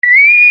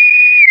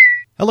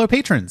Hello,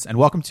 patrons, and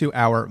welcome to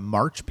our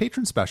March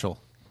patron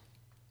special.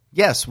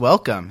 Yes,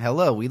 welcome.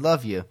 Hello, we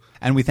love you.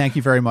 And we thank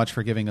you very much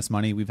for giving us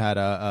money. We've had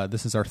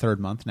this is our third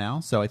month now,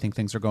 so I think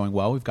things are going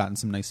well. We've gotten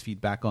some nice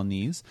feedback on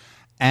these.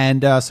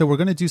 And so we're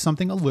going to do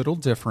something a little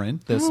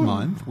different this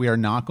month. We are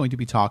not going to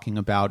be talking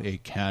about a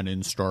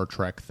canon Star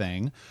Trek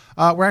thing.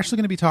 We're actually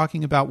going to be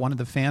talking about one of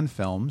the fan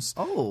films.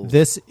 Oh.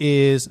 This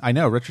is, I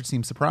know, Richard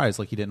seems surprised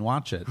like he didn't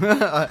watch it.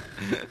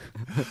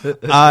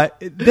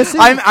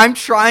 I'm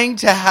trying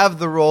to have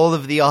the role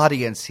of the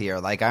audience here.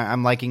 Like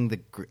I'm liking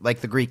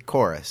the Greek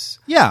chorus.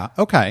 Yeah,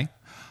 okay.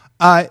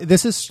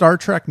 This is Star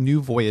Trek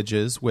New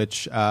Voyages,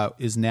 which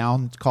is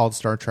now called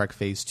Star Trek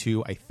Phase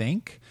 2, I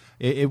think.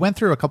 It went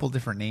through a couple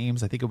different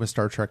names. I think it was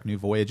Star Trek New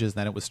Voyages,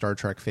 then it was Star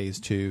Trek Phase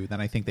 2. Then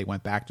I think they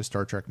went back to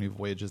Star Trek New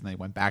Voyages, and they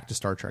went back to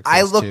Star Trek Phase 2.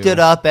 I looked it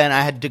up,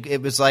 and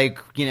it was like,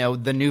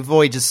 the New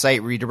Voyages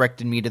site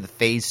redirected me to the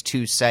Phase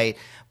 2 site.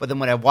 But then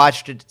when I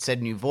watched it, it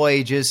said New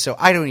Voyages, so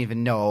I don't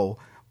even know.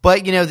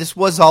 But, this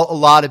was a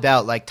lot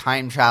about, like,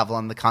 time travel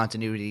and the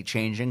continuity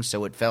changing,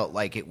 so it felt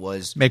like it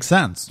was... Makes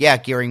sense. Yeah,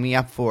 gearing me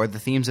up for the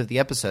themes of the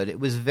episode. It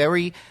was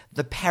the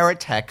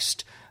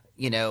paratext,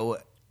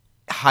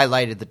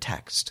 highlighted the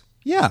text.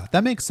 Yeah,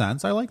 that makes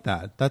sense. I like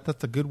that.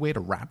 That's a good way to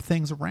wrap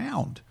things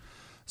around.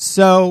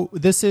 So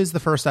this is the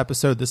first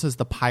episode. This is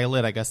the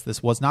pilot. I guess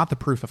this was not the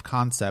proof of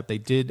concept. They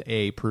did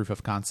a proof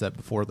of concept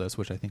before this,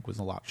 which I think was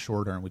a lot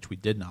shorter and which we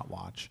did not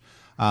watch.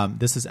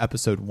 This is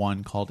episode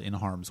 1 called In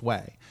Harm's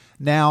Way.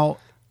 Now,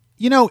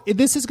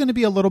 this is going to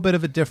be a little bit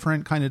of a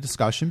different kind of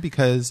discussion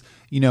because,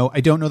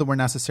 I don't know that we're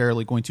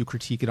necessarily going to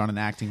critique it on an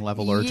acting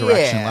level or a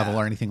direction level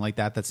or anything like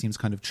that. That seems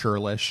kind of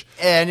churlish.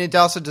 And it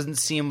also doesn't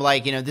seem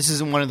like, this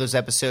isn't one of those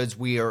episodes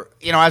where,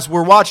 as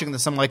we're watching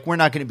this, I'm like, we're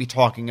not going to be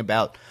talking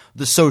about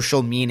the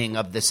social meaning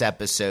of this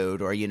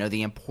episode or,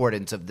 the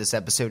importance of this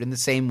episode in the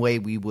same way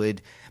we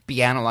would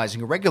be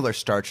analyzing a regular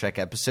Star Trek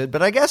episode.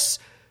 But I guess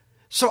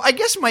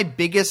my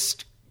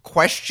biggest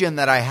question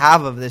that I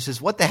have of this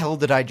is what the hell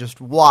did I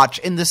just watch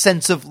in the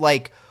sense of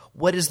like,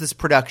 what is this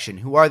production?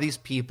 Who are these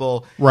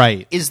people?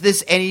 Right. Is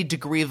this any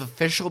degree of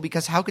official?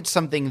 Because how could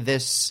something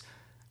this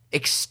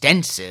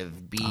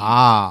extensive be?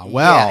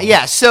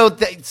 Yeah. So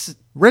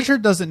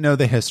Richard doesn't know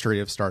the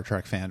history of Star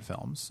Trek fan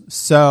films,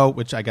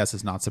 which I guess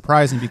is not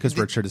surprising because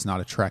Richard is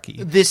not a Trekkie.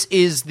 This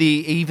is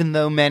even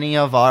though many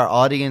of our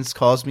audience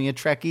calls me a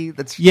Trekkie.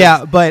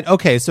 But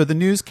okay, so the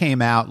news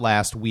came out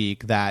last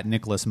week that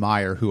Nicholas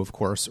Meyer, who of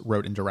course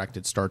wrote and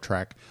directed Star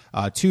Trek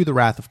to The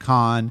Wrath of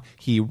Khan,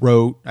 he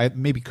wrote,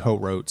 maybe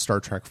co-wrote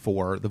Star Trek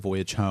IV, The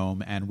Voyage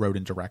Home, and wrote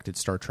and directed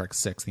Star Trek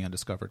VI, The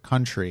Undiscovered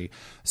Country.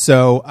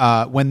 So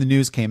when the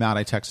news came out,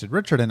 I texted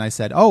Richard and I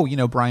said,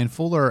 Brian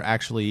Fuller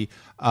actually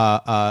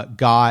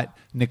got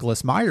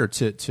Nicholas Meyer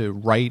to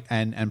write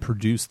and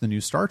produce the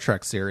new Star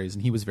Trek series,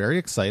 and he was very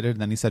excited.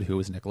 And then he said, "Who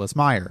is Nicholas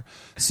Meyer?"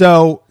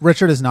 So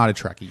Richard is not a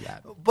Trekkie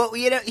yet. But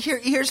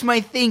here's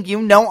my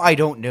thing. I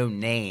don't know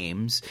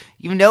names.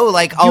 Who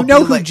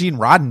Gene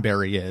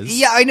Roddenberry is.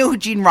 Yeah, I know who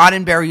Gene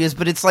Roddenberry is,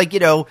 but it's like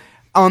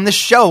on the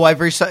show,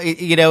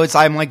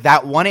 I'm like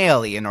that one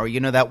alien, or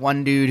that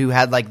one dude who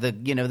had like the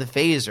the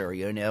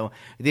phaser,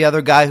 the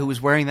other guy who was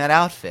wearing that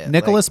outfit.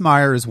 Nicholas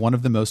Meyer is one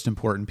of the most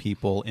important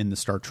people in the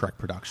Star Trek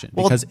production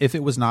because if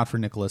it was not for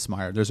Nicholas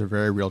Meyer, there's a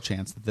very real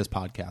chance that this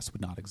podcast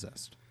would not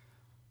exist.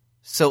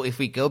 So if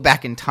we go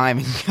back in time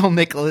and kill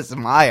Nicholas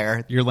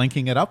Meyer, you're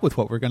linking it up with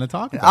what we're going to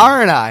talk about,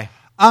 aren't I?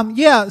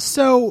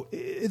 So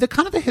the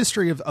kind of a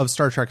history of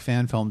Star Trek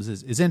fan films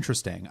is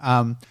interesting.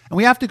 And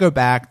we have to go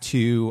back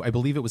to, I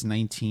believe it was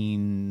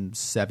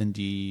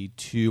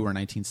 1972 or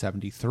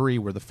 1973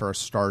 where the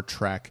first Star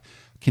Trek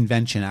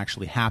convention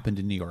actually happened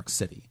in New York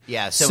City.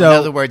 Yeah, so in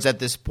other words, at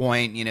this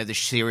point, the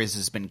series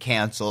has been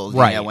canceled,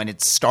 right. When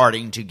it's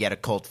starting to get a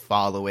cult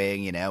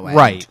following,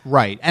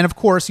 Right. And of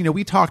course,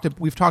 we've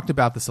talked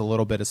about this a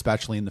little bit,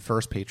 especially in the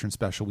first patron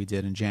special we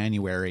did in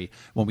January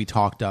when we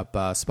talked up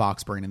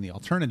Spock's Brain and the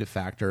Alternative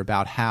Factor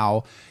about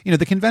how,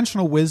 the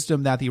conventional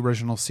wisdom that the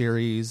original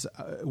series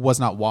was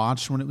not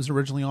watched when it was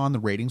originally on, the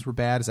ratings were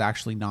bad, is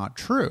actually not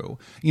true.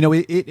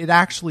 It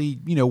actually,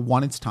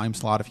 won its time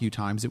slot a few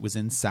times. It was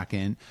in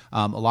second.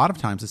 A lot of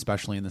times,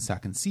 especially in the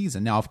second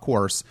season. Now, of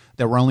course,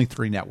 there were only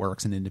 3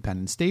 networks and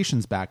independent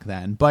stations back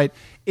then, but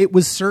it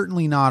was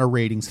certainly not a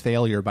ratings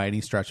failure by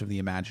any stretch of the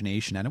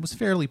imagination, and it was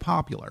fairly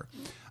popular.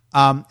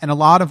 And a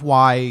lot of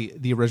why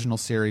the original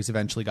series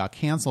eventually got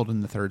canceled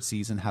in the 3rd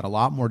season had a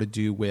lot more to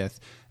do with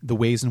the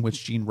ways in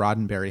which Gene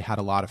Roddenberry had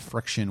a lot of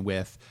friction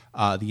with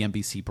the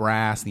NBC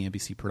brass, the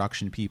NBC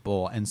production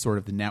people, and sort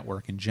of the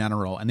network in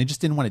general, and they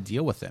just didn't want to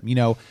deal with him.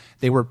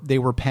 They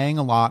were paying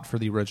a lot for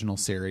the original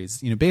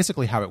series.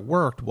 Basically how it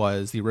worked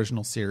was the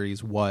original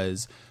series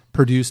was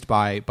produced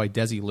by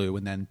Desilu,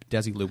 and then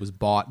Desilu was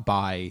bought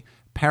by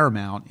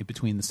Paramount in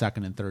between the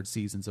 2nd and 3rd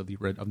seasons of the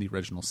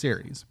original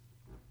series.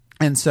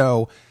 And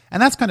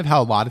that's kind of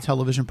how a lot of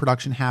television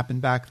production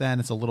happened back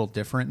then. It's a little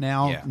different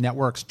now. Yeah.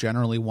 Networks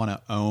generally want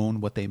to own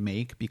what they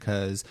make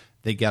because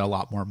they get a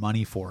lot more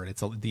money for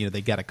it.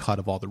 They get a cut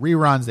of all the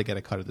reruns, they get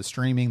a cut of the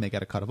streaming, they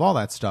get a cut of all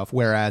that stuff.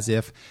 Whereas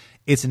if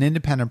It's an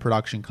independent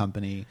production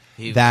company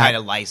He that kind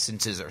of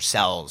licenses or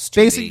sells.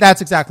 basically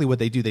that's exactly what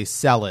they do. They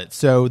sell it.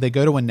 So they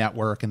go to a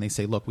network and they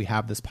say, look, we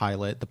have this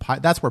pilot.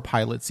 That's where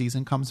pilot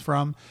season comes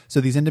from.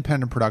 So these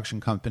independent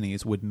production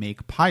companies would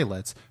make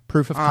pilots,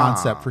 proof of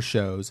concept for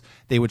shows.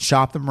 They would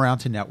shop them around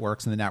to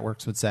networks, and the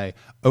networks would say,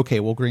 okay,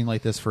 we'll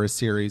greenlight this for a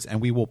series,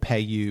 and we will pay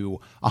you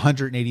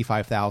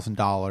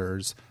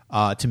 $185,000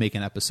 to make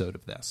an episode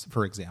of this,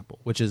 for example,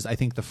 which is, I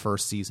think, the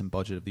first season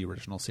budget of the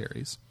original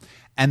series.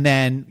 And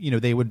then,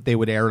 they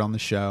would air it on the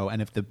show,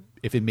 and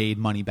if it made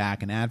money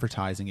back in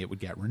advertising, it would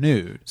get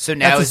renewed. So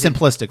now that's a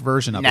simplistic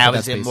version of it. Now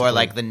is it more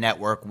like the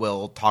network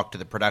will talk to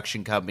the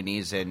production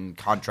companies and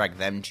contract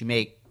them to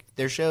make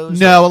their shows?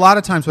 No, a lot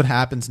of times what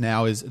happens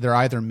now is they're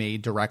either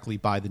made directly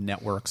by the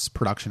network's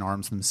production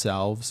arms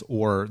themselves,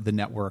 or the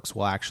networks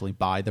will actually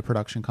buy the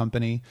production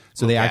company.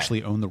 So they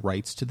actually own the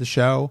rights to the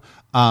show.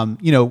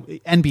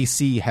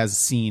 NBC has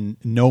seen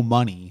no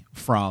money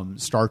from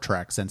Star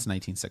Trek since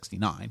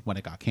 1969 when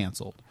it got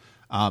canceled.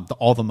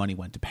 All the money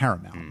went to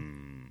Paramount.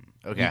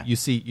 Okay. You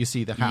see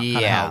kind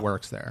of how it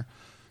works there.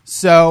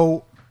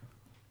 So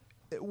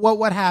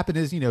what happened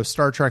is,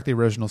 Star Trek, the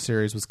original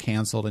series, was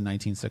canceled in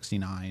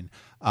 1969.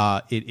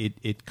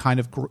 It kind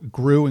of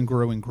grew and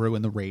grew and grew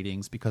in the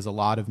ratings because a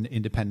lot of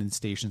independent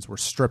stations were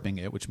stripping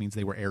it, which means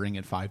they were airing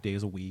it 5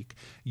 days a week,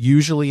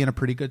 usually in a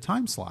pretty good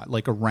time slot,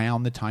 like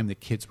around the time the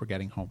kids were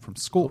getting home from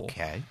school.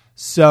 Okay.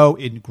 So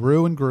it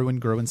grew and grew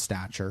and grew in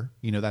stature.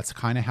 That's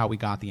kind of how we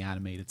got the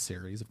animated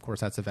series. Of course,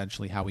 that's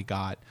eventually how we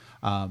got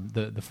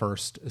the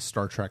first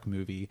Star Trek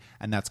movie,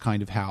 and that's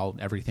kind of how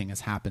everything has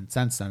happened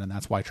since then, and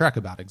that's why Trek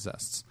About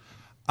exists.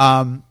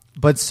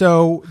 But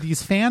so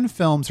these fan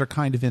films are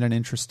kind of in an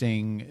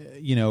interesting,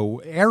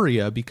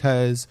 area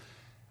because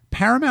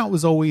Paramount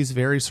was always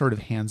very sort of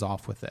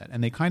hands-off with it,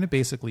 and they kind of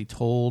basically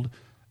told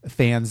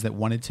fans that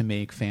wanted to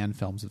make fan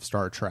films of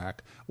Star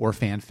Trek or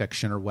fan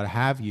fiction or what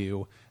have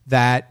you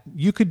that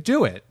you could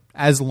do it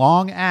as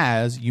long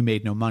as you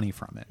made no money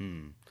from it.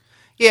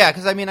 Yeah,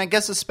 because I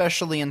guess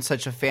especially in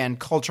such a fan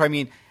culture,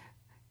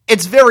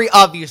 it's very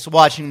obvious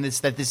watching this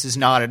that this is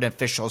not an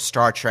official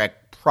Star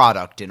Trek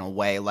product in a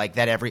way, like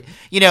that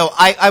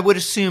I would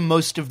assume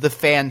most of the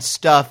fan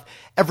stuff,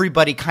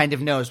 everybody kind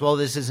of knows, well,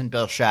 this isn't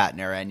Bill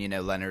Shatner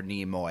and, Leonard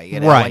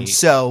Nimoy, right. And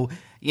so,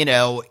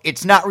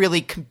 it's not really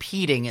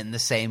competing in the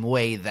same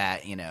way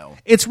that,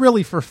 It's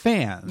really for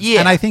fans. Yeah.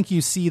 And I think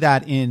you see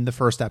that in the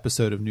first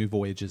episode of New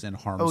Voyages in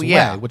Harm's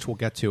Way, which we'll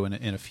get to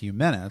in a few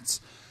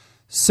minutes.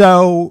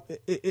 So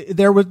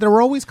there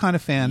were always kind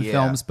of fan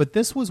films, but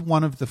this was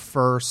one of the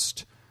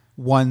first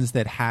ones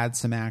that had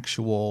some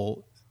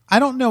actual... I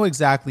don't know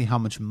exactly how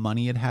much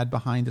money it had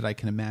behind it. I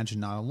can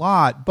imagine not a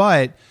lot,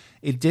 but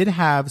it did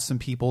have some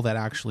people that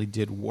actually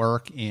did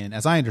work in,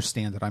 as I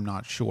understand it, I'm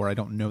not sure. I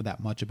don't know that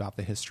much about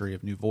the history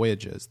of New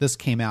Voyages. This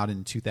came out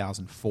in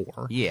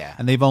 2004. Yeah.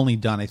 And they've only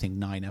done, I think,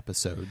 9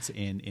 episodes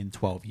in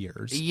 12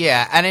 years.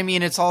 Yeah, and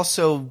it's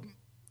also,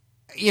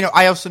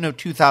 I also know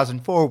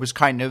 2004 was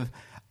kind of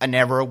an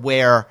era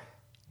where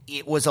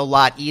it was a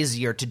lot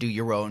easier to do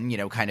your own,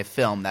 kind of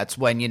film. That's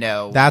when,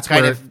 that's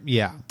kind where,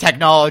 of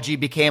technology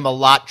became a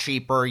lot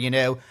cheaper,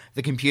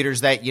 the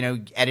computers that,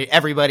 edit,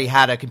 everybody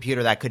had a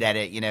computer that could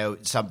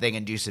edit, something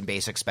and do some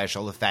basic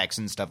special effects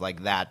and stuff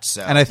like that.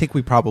 So, and I think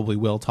we probably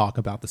will talk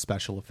about the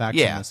special effects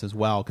in this as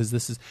well, because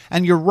this is,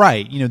 and you're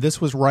right,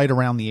 this was right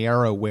around the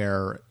era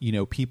where,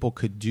 people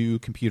could do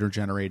computer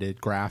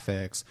generated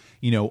graphics,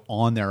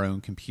 on their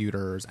own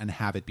computers and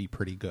have it be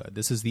pretty good.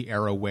 This is the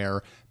era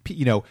where,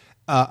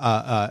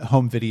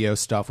 home video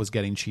stuff was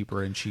getting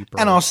cheaper and cheaper,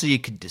 and also you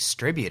could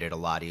distribute it a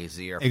lot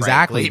easier.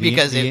 Exactly, frankly,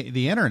 because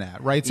the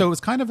internet, right? So it was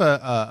kind of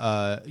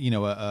a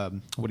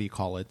what do you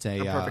call it? A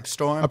perfect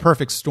storm. A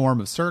perfect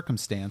storm of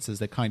circumstances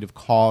that kind of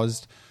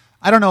caused.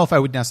 I don't know if I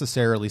would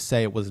necessarily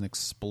say it was an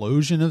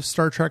explosion of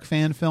Star Trek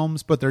fan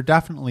films, but there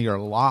definitely are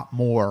a lot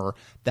more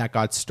that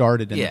got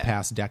started in the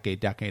past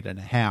decade and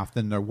a half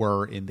than there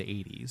were in the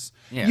 80s.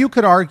 Yeah. You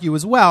could argue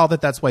as well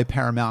that that's why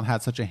Paramount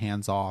had such a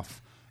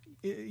hands-off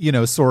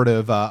sort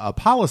of a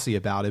policy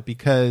about it,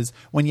 because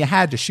when you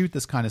had to shoot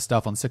this kind of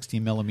stuff on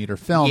 16 millimeter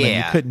film and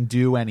you couldn't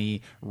do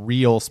any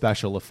real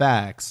special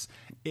effects,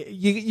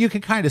 you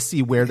can kind of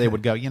see where they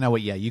would go, you know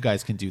what, you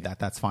guys can do that.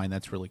 That's fine.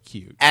 That's really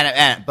cute.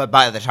 But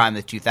by the time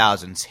the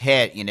 2000s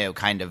hit,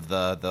 kind of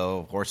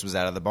the horse was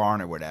out of the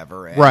barn or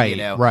whatever. And,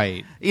 right,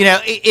 right.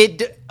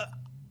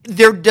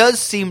 There does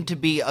seem to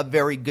be a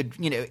very good,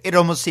 it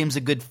almost seems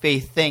a good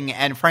faith thing.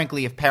 And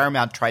frankly, if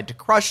Paramount tried to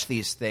crush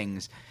these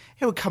things,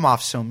 it would come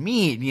off so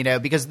mean,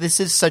 because this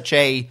is such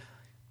a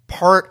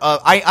part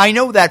of... I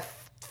know that...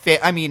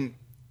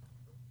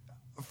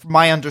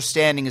 my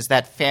understanding is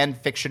that fan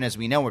fiction, as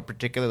we know it,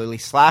 particularly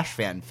slash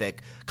fanfic,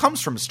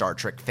 comes from Star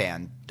Trek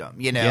fandom,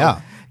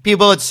 Yeah.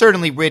 People had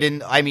certainly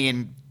written...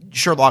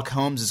 Sherlock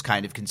Holmes is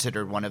kind of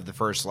considered one of the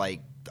first,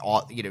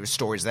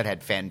 stories that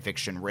had fan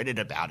fiction written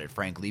about it,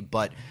 frankly.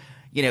 But,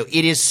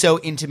 it is so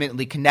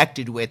intimately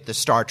connected with the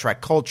Star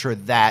Trek culture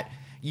that...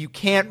 you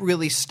can't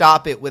really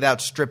stop it without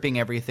stripping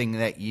everything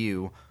that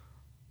you.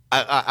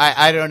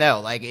 I don't know.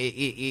 Like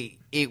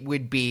it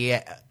would be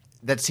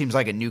that seems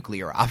like a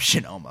nuclear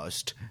option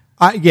almost.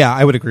 Yeah,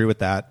 I would agree with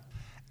that.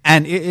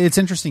 And it's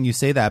interesting you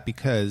say that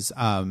because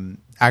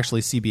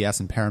actually CBS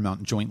and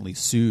Paramount jointly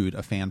sued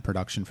a fan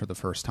production for the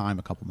first time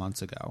a couple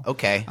months ago.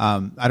 Okay.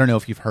 I don't know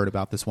if you've heard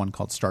about this one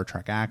called Star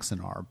Trek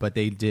Axanar, but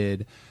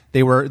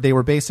they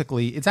were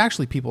basically, it's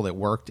actually people that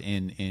worked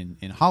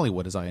in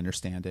Hollywood, as I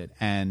understand it,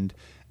 and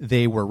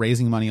they were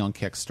raising money on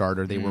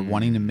Kickstarter. They were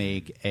wanting to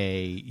make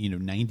a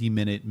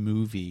 90-minute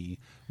movie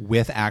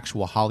with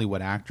actual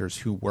Hollywood actors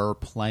who were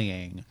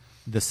playing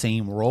the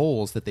same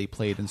roles that they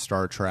played in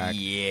Star Trek.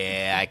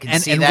 Yeah, I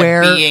can see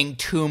that being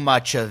too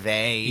much of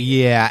a...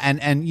 Yeah,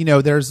 and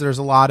there's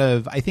a lot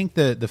of... I think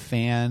the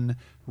fan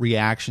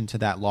reaction to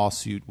that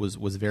lawsuit was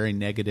very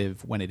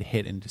negative when it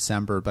hit in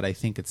December, but I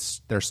think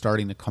they're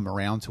starting to come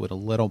around to it a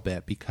little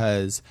bit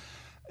because,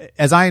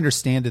 as I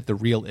understand it, the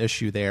real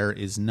issue there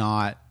is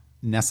not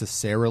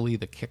necessarily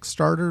the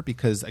Kickstarter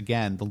because,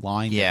 again, the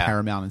line that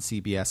Paramount and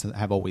CBS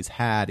have always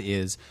had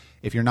is,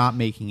 if you're not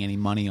making any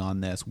money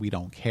on this, we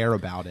don't care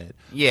about it.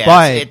 Yeah,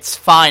 but it's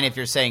fine if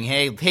you're saying,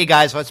 hey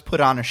guys, let's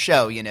put on a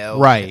show,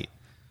 Right.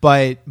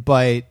 But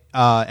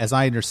as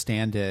I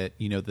understand it,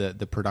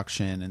 the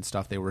production and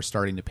stuff, they were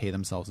starting to pay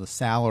themselves a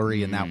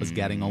salary, and that was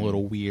getting a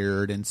little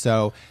weird. And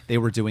so they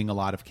were doing a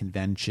lot of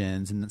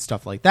conventions and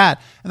stuff like that.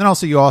 And then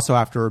you also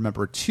have to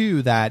remember,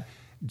 too, that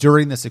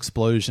during this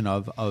explosion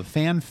of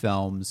fan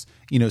films,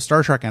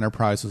 Star Trek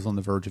Enterprise was on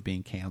the verge of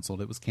being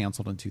canceled. It was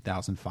canceled in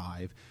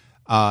 2005.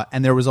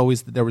 And there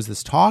was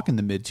this talk in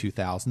the mid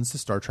 2000s that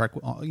Star Trek,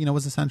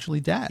 was essentially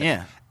dead.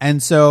 Yeah.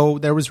 And so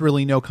there was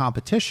really no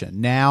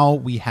competition. Now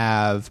we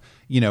have,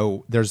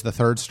 there's the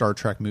third Star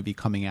Trek movie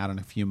coming out in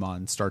a few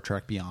months, Star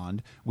Trek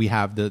Beyond. We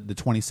have the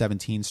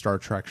 2017 Star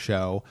Trek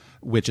show,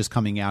 which is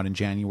coming out in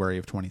January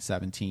of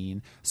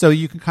 2017. So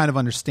you can kind of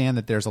understand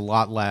that there's a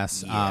lot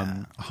less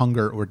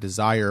hunger or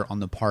desire on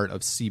the part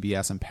of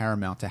CBS and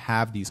Paramount to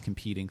have these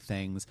competing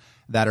things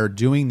that are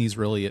doing these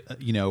really,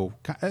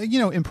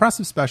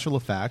 impressive special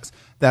effects,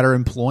 that are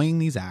employing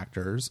these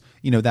actors,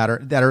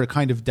 that are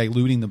kind of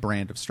diluting the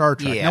brand of Star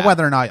Trek. Yeah. Now,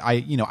 whether or not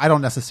I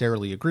don't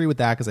necessarily agree with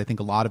that, because I think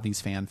a lot of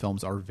these fan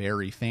films are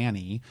very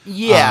fanny.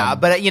 Yeah,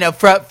 but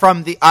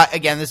from the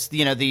again, this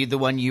the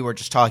one you were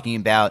just talking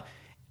about.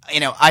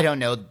 I don't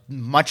know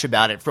much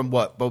about it. From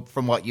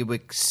what you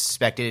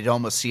expected, it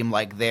almost seemed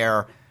like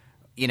they're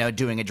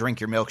doing a drink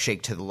your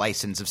milkshake to the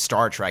license of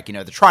Star Trek.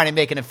 They're trying to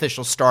make an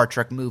official Star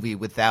Trek movie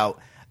without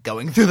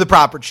going through the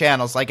proper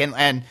channels.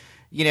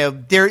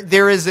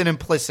 There is an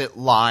implicit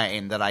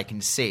line that I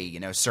can see,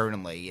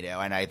 certainly,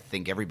 and I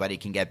think everybody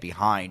can get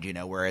behind,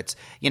 where it's,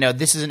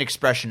 this is an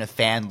expression of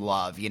fan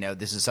love,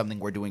 this is something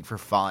we're doing for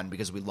fun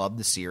because we love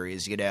the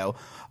series,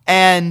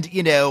 and,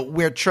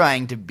 we're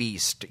trying to be,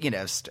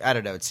 I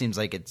don't know, it seems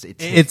like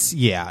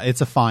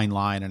it's a fine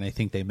line, and I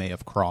think they may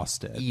have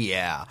crossed it.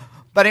 Yeah.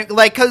 But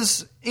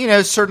because,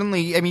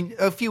 certainly, I mean,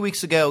 a few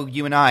weeks ago,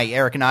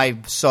 Eric and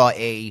I saw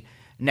an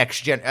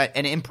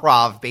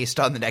improv based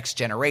on the Next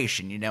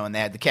Generation, and they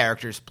had the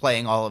characters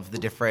playing all of the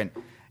different,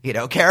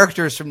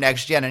 characters from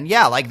Next Gen. And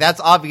that's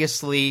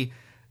obviously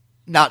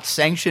not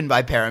sanctioned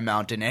by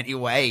Paramount in any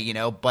way,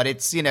 but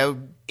it's,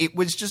 it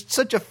was just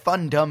such a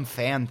fun, dumb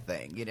fan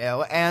thing,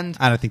 and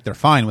I don't think they're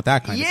fine with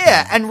that kind of thing.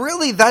 Yeah, and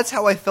really that's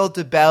how I felt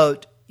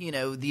about,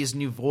 these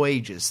New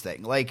Voyages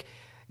thing.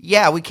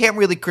 We can't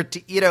really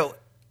critique,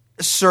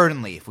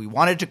 certainly, if we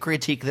wanted to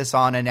critique this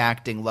on an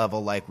acting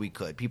level, we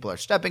could. People are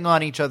stepping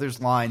on each other's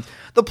lines.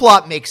 The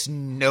plot makes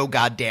no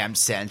goddamn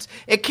sense.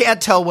 It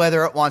can't tell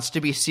whether it wants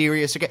to be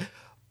serious or...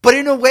 But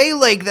in a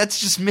way, that's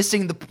just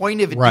missing the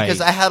point of it, right?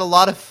 Because I had a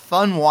lot of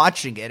fun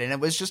watching it, and it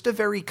was just a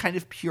very kind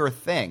of pure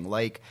thing.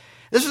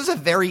 This was a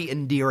very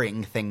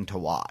endearing thing to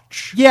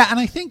watch. Yeah, and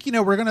I think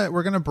we're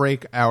gonna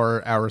break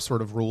our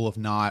sort of rule of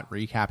not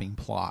recapping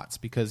plots,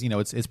 because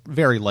it's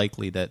very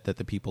likely that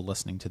the people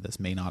listening to this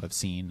may not have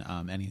seen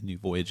any New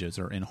Voyages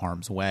or In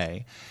Harm's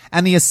Way,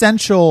 and the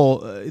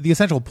essential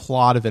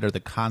plot of it, or the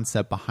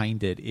concept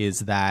behind it, is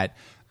that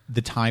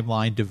the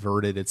timeline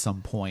diverted at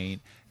some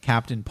point.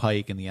 Captain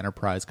Pike and the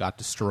Enterprise got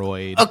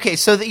destroyed. Okay,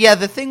 so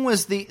the thing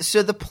was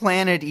the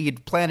Planet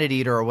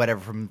Eater or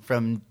whatever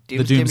from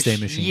Doomsday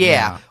Machine.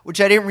 Yeah,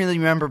 which I didn't really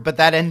remember, but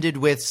that ended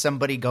with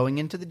somebody going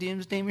into the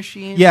Doomsday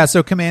Machine. Yeah,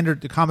 so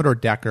Commodore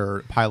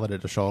Decker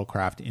piloted a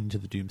shuttlecraft into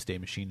the Doomsday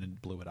Machine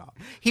and blew it up.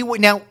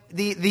 Now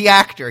the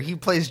actor, he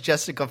plays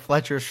Jessica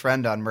Fletcher's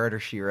friend on Murder,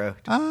 She Wrote.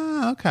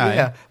 Ah, okay.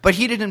 Yeah, but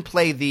he didn't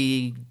play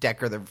the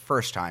Decker the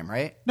first time,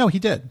 right? No, he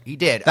did. He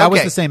did. That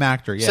was the same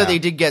actor. Yeah. So they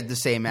did get the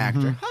same actor.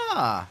 Mm-hmm.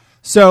 Huh.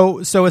 So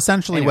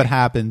essentially, what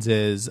happens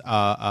is,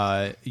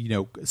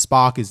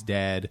 Spock is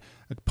dead,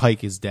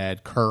 Pike is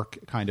dead. Kirk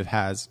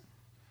has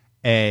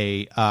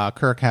a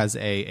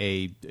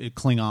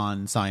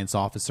Klingon science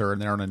officer,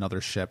 and they're on another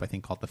ship, I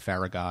think called the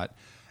Farragut.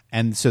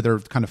 And so they're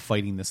kind of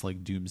fighting this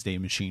like doomsday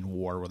machine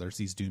war where there's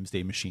these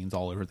doomsday machines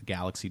all over the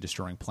galaxy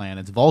destroying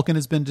planets. Vulcan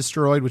has been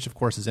destroyed, which of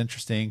course is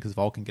interesting because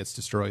Vulcan gets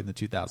destroyed in the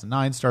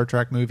 2009 Star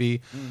Trek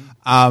movie.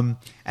 And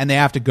they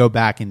have to go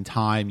back in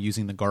time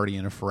using the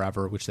Guardian of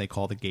Forever, which they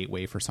call the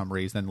Gateway for some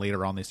reason. Then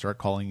later on they start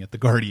calling it the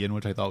Guardian,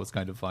 which I thought was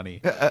kind of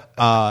funny.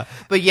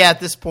 But yeah, at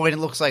this point it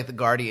looks like the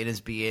Guardian is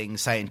being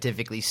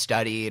scientifically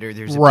studied, or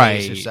there's a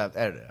Right. base or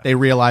something. I don't know. They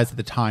realize that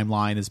the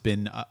timeline has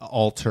been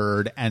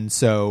altered, and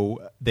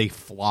so they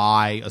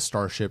fly a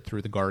starship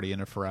through the Guardian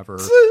of Forever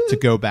to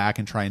go back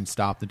and try and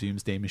stop the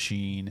Doomsday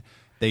Machine.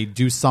 They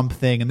do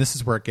something, and this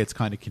is where it gets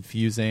kind of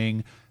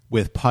confusing,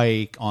 with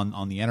Pike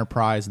on the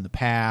Enterprise in the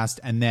past,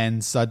 and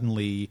then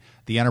suddenly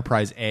the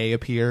Enterprise A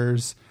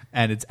appears,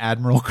 and it's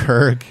Admiral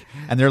Kirk,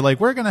 and they're like,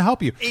 we're going to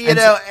help you.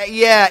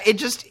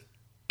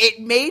 It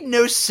made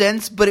no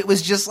sense, but it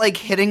was just like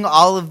hitting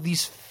all of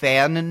these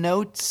fan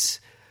notes.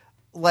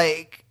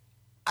 Like,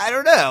 I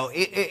don't know.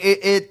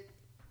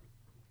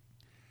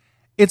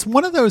 It's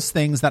one of those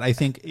things that I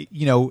think,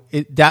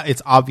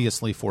 it's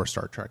obviously for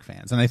Star Trek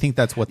fans. And I think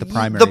that's what the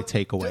primary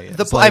takeaway is.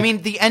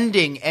 The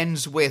ending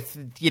ends with,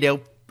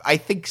 I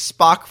think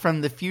Spock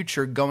from the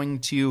future going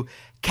to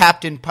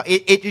Captain Pike.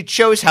 It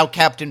shows how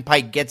Captain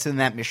Pike gets in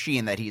that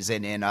machine that he's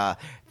in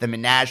the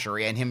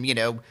menagerie, and him,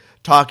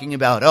 talking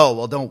about, oh,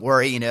 well, don't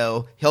worry,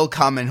 he'll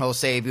come and he'll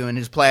save you, and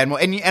his plan,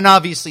 and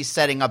obviously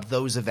setting up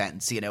those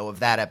events, of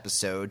that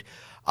episode.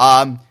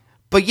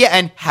 But yeah,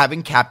 and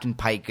having Captain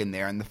Pike in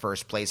there in the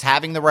first place,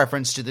 having the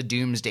reference to the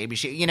Doomsday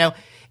Machine,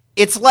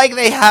 it's like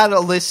they had a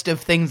list of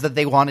things that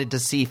they wanted to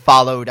see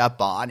followed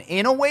up on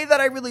in a way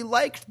that I really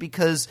liked,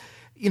 because,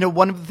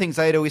 one of the things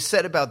I had always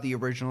said about the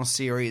original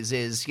series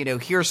is,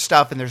 here's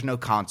stuff and there's no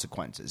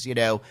consequences.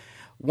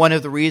 One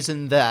of the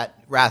reasons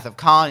that Wrath of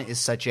Khan is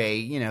such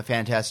a,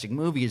 fantastic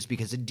movie is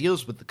because it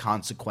deals with the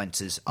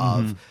consequences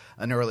of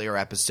an earlier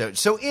episode.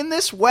 So in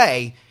this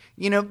way,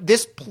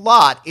 this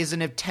plot is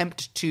an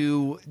attempt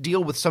to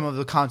deal with some of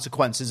the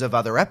consequences of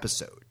other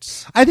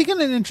episodes. I think in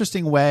an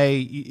interesting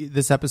way,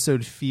 this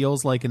episode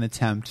feels like an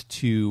attempt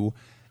to,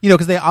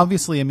 because they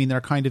obviously,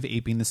 they're kind of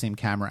aping the same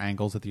camera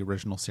angles that the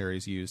original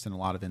series used in a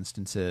lot of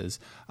instances.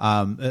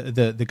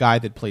 The guy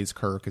that plays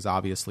Kirk is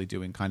obviously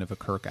doing kind of a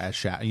Kirk as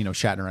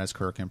Shatner as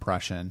Kirk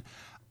impression,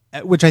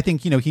 which I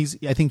think,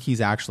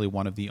 he's actually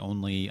one of the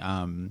only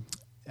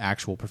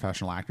actual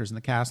professional actors in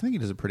the cast. I think he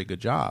does a pretty good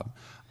job.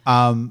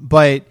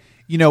 But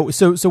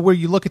so where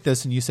you look at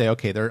this and you say,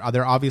 okay,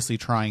 they're obviously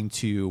trying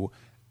to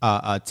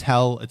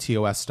tell a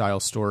TOS style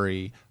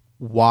story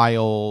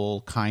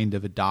while kind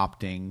of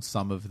adopting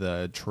some of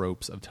the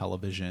tropes of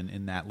television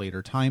in that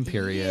later time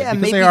period. Yeah,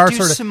 because maybe they are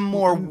do some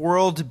more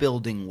world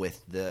building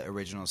with the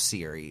original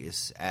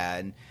series,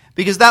 and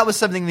because that was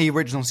something the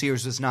original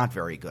series was not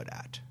very good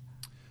at.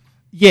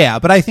 Yeah,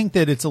 but I think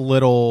that it's a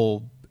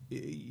little,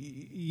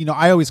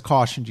 I always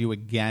cautioned you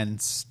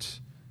against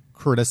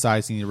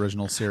criticizing the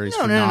original series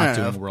for not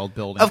doing world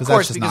building, because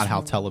that's just not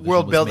how television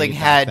world was building made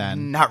had back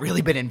then. not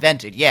really been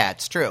invented. Yeah,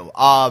 it's true.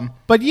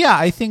 But yeah,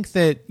 I think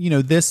that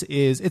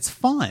it's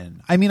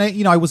fun.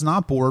 I was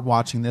not bored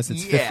watching this.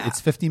 It's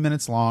 50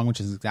 minutes long, which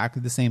is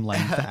exactly the same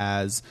length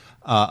as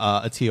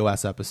a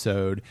TOS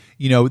episode.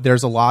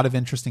 There's a lot of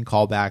interesting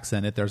callbacks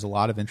in it. There's a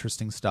lot of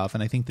interesting stuff,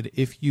 and I think that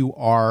if you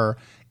are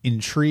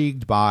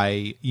intrigued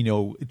by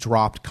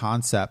dropped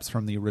concepts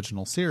from the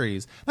original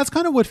series, that's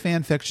kind of what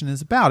fan fiction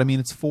is about.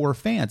 it's for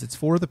fans. It's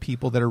for the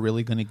people that are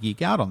really going to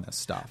geek out on this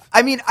stuff.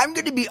 I'm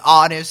going to be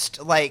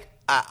honest. Like,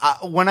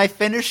 when I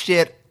finished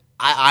it,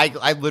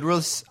 I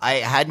literally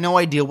had no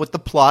idea what the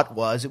plot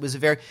was.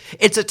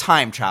 It's a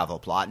time travel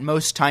plot.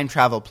 Most time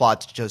travel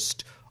plots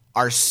just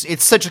are.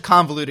 It's such a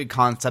convoluted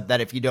concept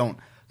that if you don't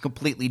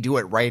completely do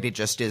it right, it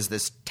just is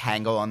this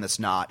tangle on this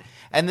knot.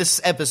 And this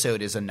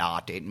episode is a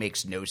knot. It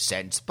makes no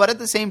sense. But at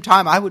the same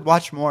time, I would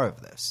watch more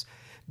of this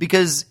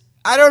because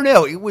I don't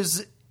know. It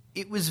was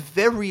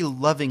very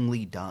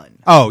lovingly done.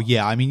 Oh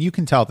yeah, you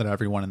can tell that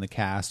everyone in the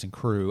cast and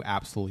crew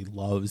absolutely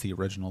loves the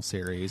original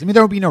series.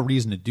 There would be no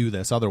reason to do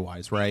this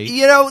otherwise, right?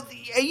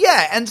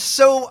 Yeah. And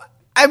so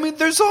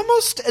there's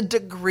almost a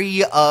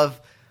degree of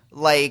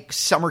like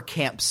summer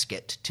camp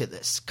skit to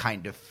this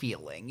kind of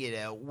feeling,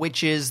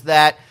 which is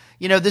that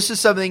this is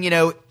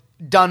something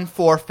done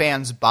for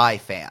fans by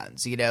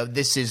fans.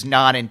 This is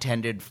not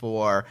intended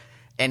for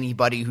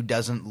anybody who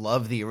doesn't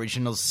love the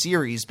original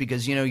series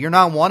because, you're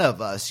not one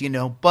of us,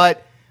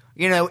 but,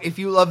 if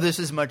you love this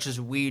as much as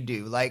we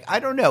do, like, I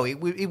don't know,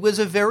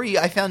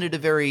 I found it a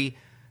very,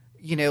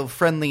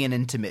 friendly and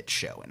intimate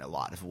show in a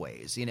lot of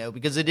ways,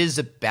 because it is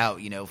about,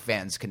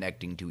 fans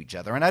connecting to each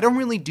other. And I don't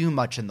really do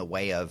much in the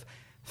way of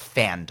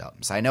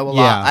fandoms. I know a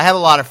lot. I have a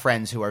lot of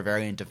friends who are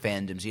very into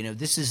fandoms.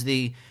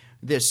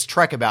 This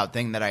Trek About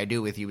thing that I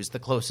do with you is the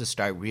closest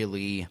I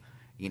really,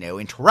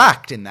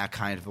 interact in that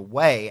kind of a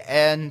way.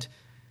 And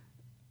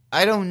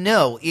I don't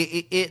know.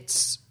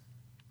 It's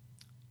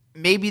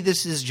maybe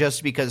this is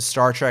just because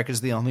Star Trek is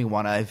the only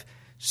one I've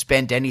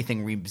spent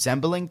anything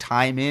resembling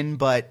time in,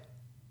 but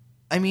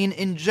I mean,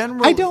 in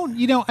general, I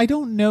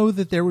don't know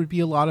that there would be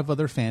a lot of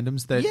other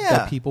fandoms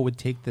that people would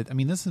take that. I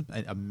mean, this is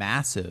a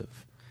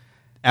massive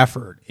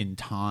effort in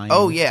time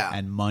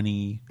and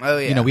money.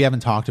 We haven't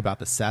talked about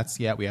the sets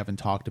yet. We haven't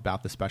talked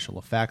about the special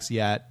effects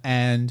yet.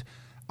 And,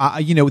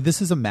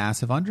 this is a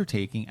massive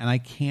undertaking, and I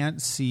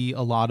can't see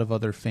a lot of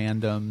other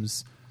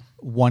fandoms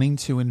wanting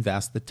to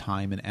invest the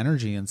time and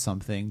energy in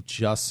something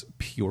just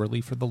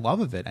purely for the love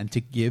of it and to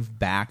give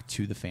back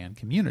to the fan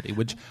community,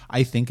 which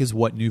I think is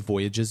what New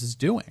Voyages is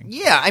doing.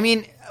 Yeah, I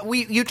mean,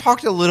 you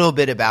talked a little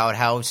bit about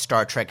how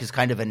Star Trek is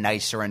kind of a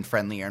nicer and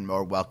friendlier and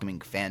more welcoming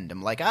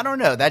fandom. Like, I don't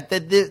know, that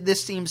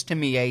this seems to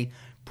me a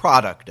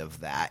product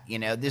of that.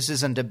 This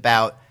isn't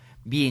about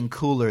being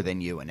cooler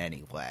than you in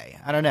any way.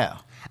 I don't know.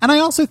 And I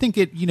also think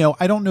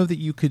I don't know that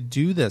you could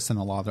do this in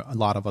a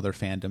lot of other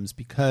fandoms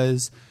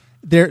because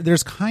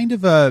there's kind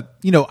of a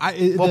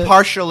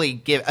partially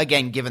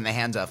given the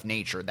hands-off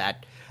nature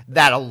that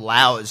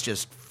allows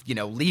just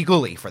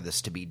legally for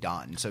this to be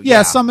done. So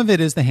some of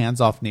it is the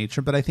hands-off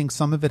nature, but I think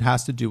some of it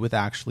has to do with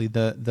actually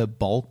the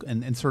bulk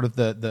and sort of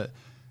the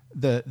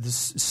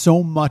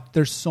so much.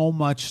 There's so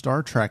much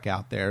Star Trek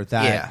out there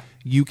that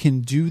you can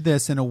do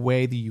this in a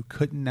way that you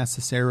couldn't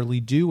necessarily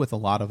do with a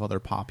lot of other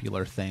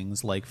popular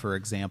things. Like, for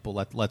example,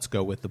 let's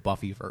go with the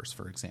Buffyverse,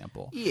 for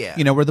example.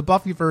 Yeah, where the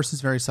Buffyverse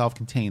is very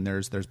self-contained.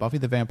 There's Buffy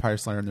the Vampire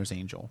Slayer and there's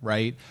Angel,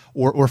 right?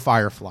 Or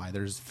Firefly.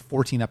 There's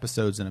 14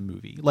 episodes in a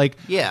movie. Like,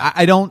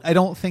 I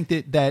don't think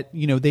that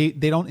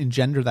they don't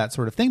engender that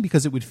sort of thing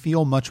because it would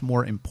feel much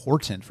more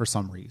important for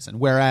some reason.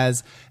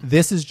 Whereas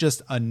this is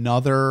just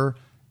another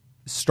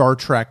Star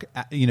Trek,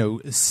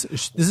 this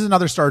is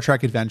another Star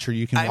Trek adventure.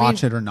 You can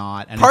watch it or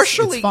not, and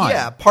partially, it's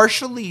fun.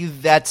 Partially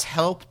that's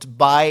helped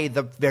by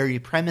the very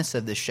premise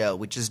of the show,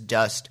 which is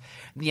just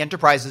the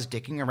Enterprise is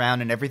dicking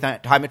around, and every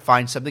time it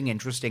finds something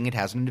interesting, it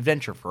has an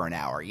adventure for an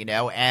hour,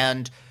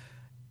 and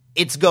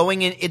it's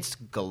it's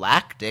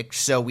galactic,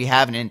 so we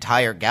have an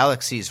entire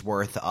galaxy's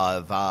worth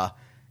of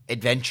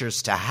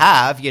adventures to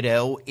have.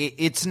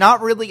 It's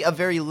not really a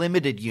very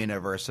limited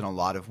universe in a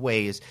lot of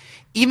ways.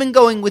 Even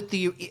going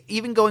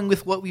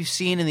with what we've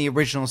seen in the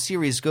original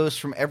series goes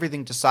from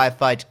everything to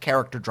sci-fi to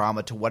character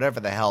drama to whatever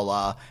the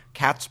hell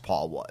Cat's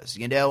Paw was.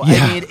 I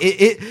mean,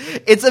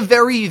 it's a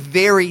very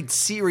varied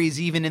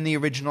series, even in the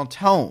original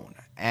tone.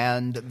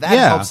 And that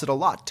helps it a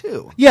lot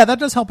too. Yeah, that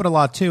does help it a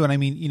lot too. And I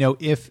mean,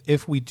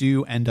 if we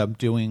do end up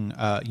doing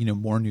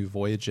more New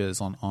Voyages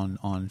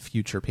on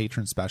future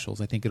patron specials,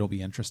 I think it'll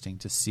be interesting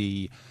to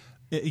see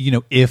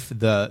if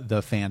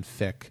the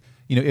fanfic,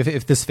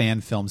 if this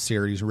fan film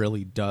series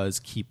really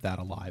does keep that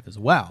alive as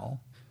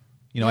well.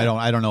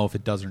 I don't know if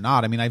it does or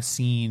not. I mean, I've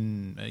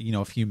seen,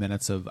 a few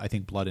minutes of, I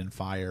think, Blood and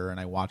Fire, and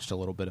I watched a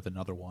little bit of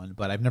another one,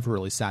 but I've never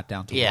really sat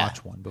down to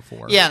watch one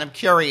before. Yeah, and I'm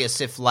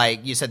curious if,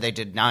 like, you said they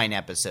did 9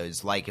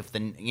 episodes, like, if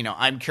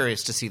I'm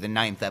curious to see the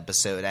 9th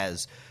episode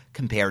as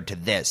compared to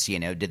this,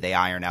 did they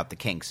iron out the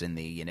kinks in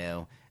the,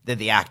 did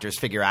the actors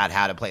figure out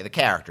how to play the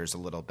characters a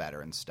little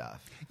better and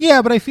stuff?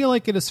 Yeah, but I feel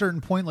like at a certain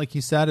point, like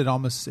you said, it's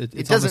almost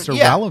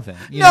irrelevant.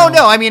 No,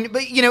 I mean,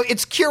 but,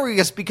 it's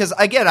curious because,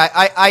 again,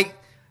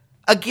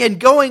 Again,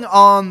 going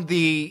on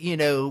the,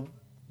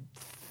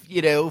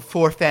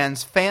 for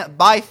fans,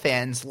 by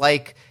fans,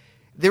 like,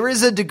 there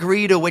is a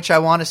degree to which I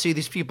want to see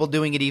these people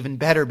doing it even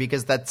better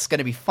because that's going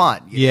to be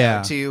fun.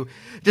 To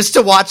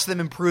watch them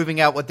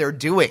improving out what they're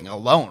doing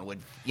alone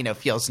would,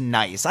 feels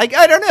nice. I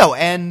don't know.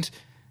 And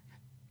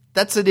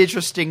that's an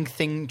interesting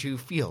thing to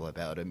feel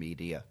about a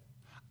media.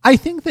 I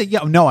think that,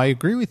 I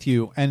agree with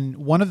you. And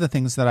one of the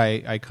things that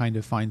I kind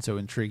of find so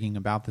intriguing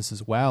about this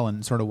as well,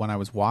 and sort of when I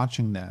was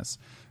watching this,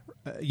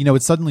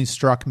 it suddenly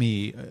struck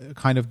me,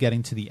 kind of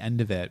getting to the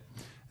end of it,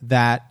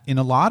 that in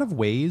a lot of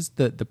ways,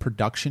 the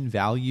production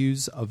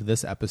values of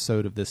this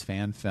episode of this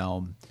fan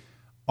film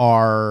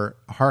are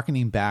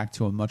hearkening back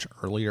to a much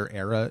earlier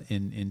era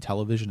in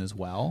television as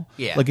well.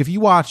 Yeah. Like if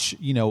you watch,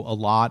 a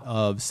lot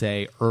of,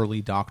 say,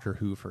 early Doctor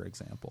Who, for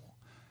example,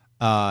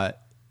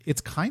 it's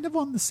kind of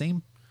on the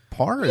same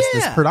par as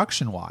this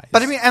production-wise.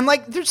 But I mean, and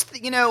like, there's,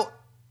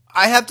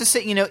 I have to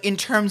say, in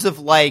terms of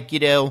like,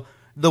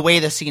 the way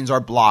the scenes are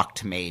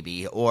blocked,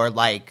 maybe, or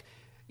like,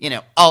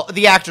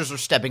 the actors are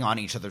stepping on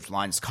each other's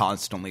lines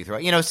constantly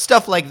throughout,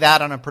 stuff like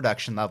that on a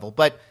production level.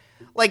 But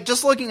like,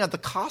 just looking at the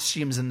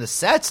costumes and the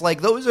sets,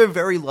 like, those are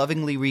very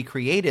lovingly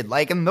recreated.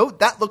 Like, and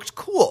that looked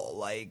cool.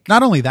 Like,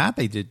 not only that,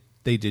 they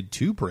did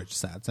 2 bridge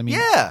sets. I mean,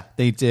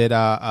 they did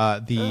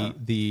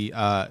the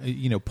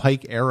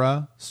Pike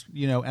era,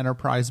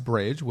 Enterprise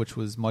bridge, which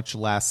was much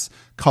less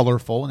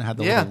colorful and had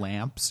the little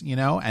lamps,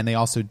 and they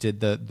also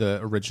did the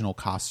original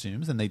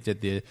costumes, and they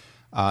did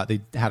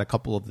they had a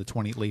couple of the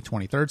late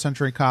 23rd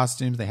century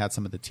costumes. They had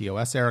some of the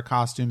TOS era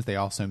costumes. They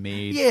also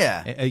made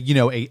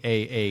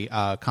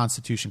a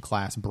Constitution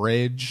class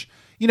bridge.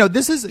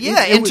 This is...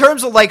 Yeah, in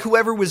terms of, like,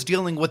 whoever was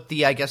dealing with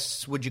the, I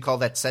guess, would you call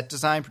that set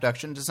design,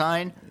 production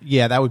design?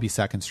 Yeah, that would be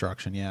set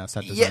construction. Yeah,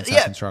 set design,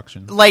 set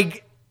construction.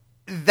 Like,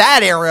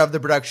 that era of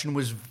the production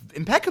was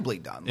impeccably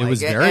done. It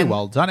was very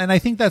well done, and I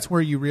think that's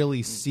where you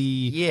really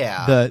see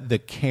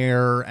the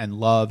care and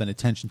love and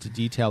attention to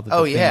detail that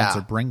the fans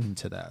are bringing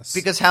to this.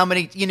 Because how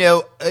many,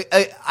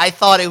 I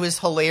thought it was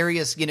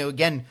hilarious.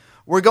 Again,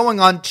 we're going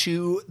on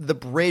to the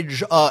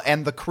bridge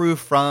and the crew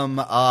from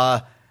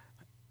the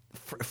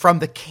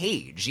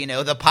cage,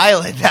 the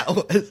pilot that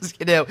was,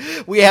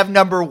 we have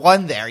number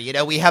one there,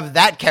 we have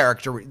that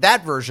character,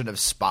 that version of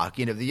Spock,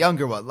 the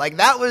younger one. Like,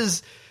 that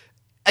was,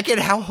 again,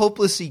 how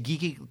hopelessly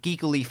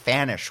geekily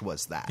fanish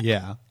was that?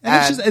 Yeah.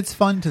 And it's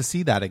fun to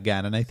see that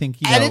again. And I think,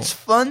 and it's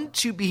fun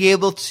to be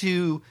able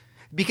to,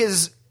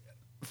 because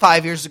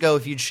 5 years ago,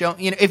 if you'd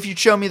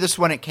show me this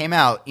when it came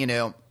out,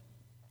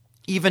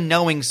 even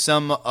knowing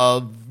some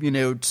of,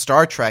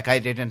 Star Trek, I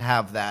didn't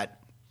have that.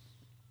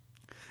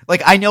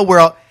 Like, I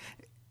know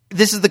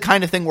this is the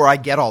kind of thing where I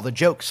get all the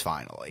jokes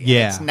finally.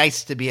 Yeah. It's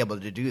nice to be able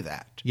to do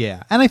that.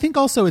 Yeah. And I think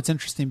also it's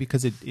interesting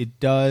because it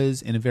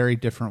does, in a very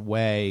different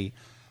way,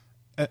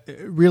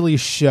 really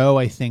show,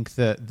 I think,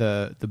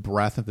 the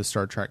breadth of the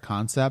Star Trek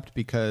concept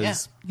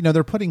because,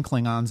 they're putting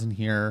Klingons in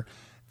here.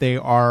 They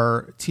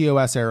are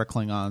TOS era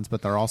Klingons,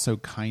 but they're also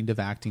kind of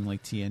acting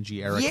like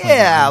TNG era Klingons.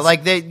 Yeah,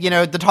 like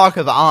the talk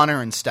of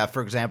honor and stuff,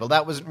 for example,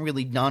 that wasn't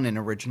really done in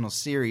original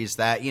series,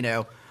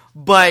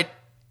 but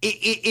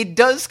it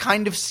does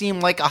kind of seem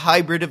like a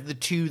hybrid of the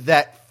two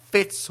that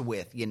fits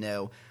with,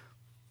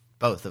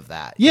 both of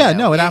that. Yeah,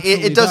 no, it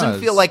absolutely it doesn't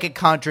feel like it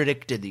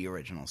contradicted the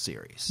original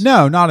series.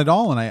 No, not at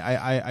all. And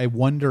I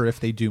wonder if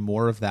they do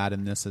more of that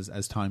in this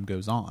as time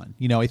goes on.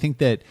 I think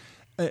that,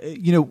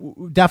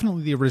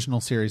 definitely the original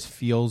series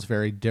feels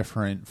very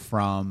different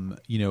from,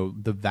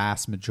 the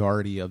vast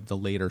majority of the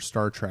later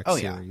Star Trek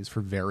series for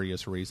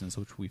various reasons,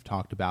 which we've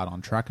talked about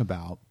on Trek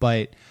About.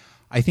 But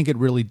I think it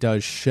really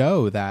does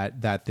show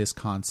that this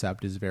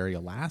concept is very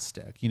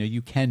elastic.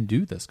 You can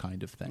do this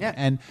kind of thing. Yeah.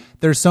 And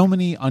there's so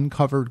many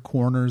uncovered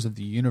corners of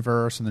the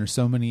universe, and there's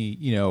so many,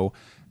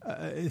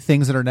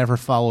 things that are never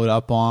followed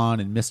up on,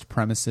 and missed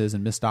premises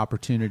and missed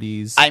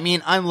opportunities. I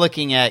mean, I'm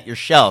looking at your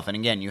shelf, and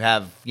again, you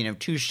have,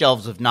 2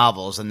 shelves of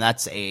novels, and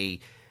that's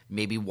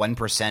maybe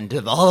 1%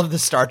 of all of the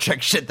Star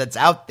Trek shit that's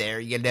out there,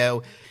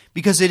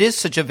 because it is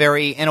such a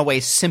very, in a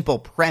way, simple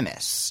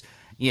premise,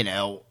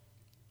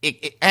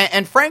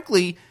 and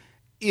frankly,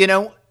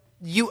 you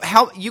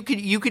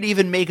could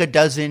even make a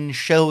dozen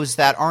shows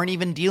that aren't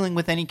even dealing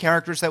with any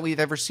characters that we've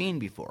ever seen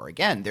before.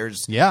 Again,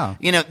 there's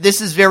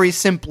this is very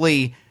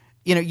simply,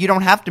 you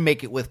don't have to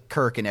make it with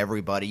Kirk and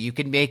everybody. You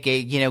can make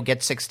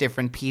get 6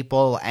 different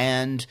people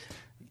and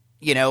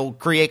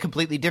create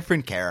completely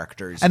different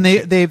characters. And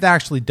they've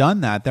actually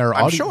done that. There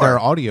are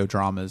audio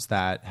dramas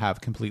that have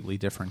completely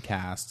different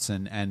casts,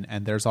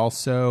 and there's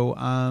also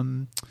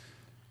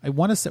I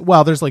want to say,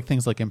 there's like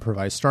things like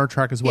Improvised Star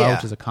Trek as well,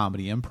 which is a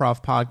comedy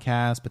improv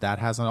podcast, but that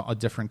has a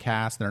different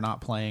cast. They're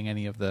not playing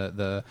any of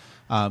the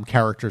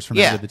characters from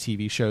any of the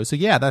TV shows. So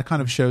that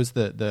kind of shows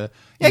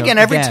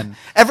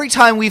every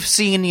time we've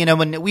seen,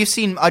 when we've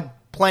seen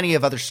plenty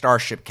of other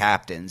starship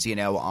captains,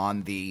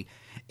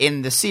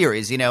 in the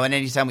series, and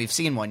anytime we've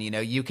seen one,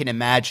 you can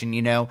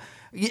imagine,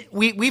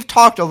 we've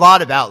talked a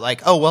lot about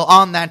like, oh, well,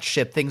 on that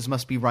ship, things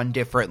must be run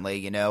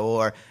differently,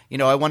 or,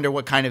 I wonder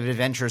what kind of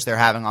adventures they're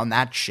having on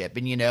that ship.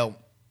 And,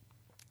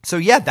 so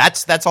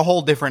that's a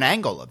whole different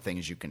angle of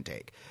things you can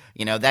take,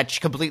 that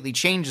completely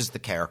changes the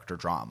character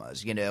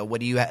dramas.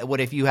 What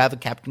if you have a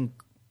Captain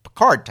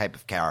Picard type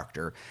of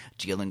character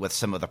dealing with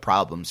some of the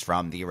problems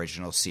from the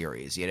original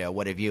series?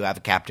 What if you have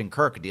a Captain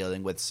Kirk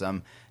dealing with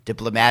some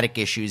diplomatic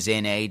issues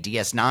in a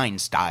DS9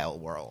 style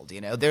world?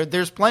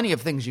 There's plenty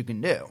of things you can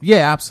do.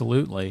 Yeah,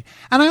 absolutely.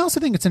 And I also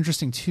think it's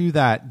interesting too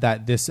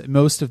that this,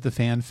 most of the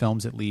fan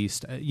films, at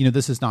least,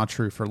 this is not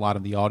true for a lot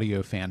of the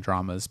audio fan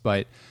dramas,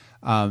 but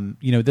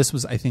this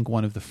was, I think,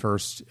 one of the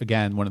first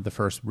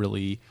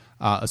really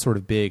sort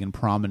of big and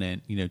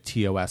prominent,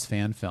 TOS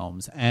fan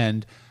films.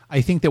 And I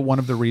think that one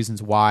of the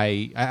reasons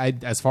why,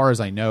 as far as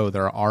I know,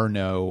 there are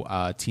no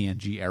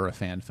TNG era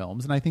fan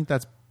films, and I think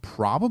that's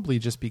probably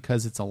just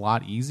because it's a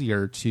lot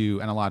easier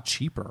and a lot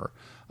cheaper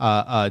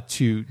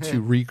to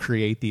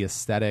recreate the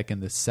aesthetic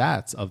and the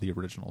sets of the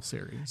original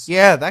series.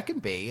 Yeah, that can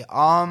be.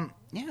 I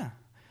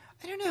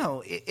don't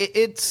know.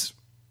 It's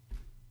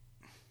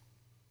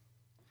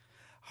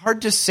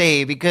hard to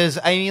say because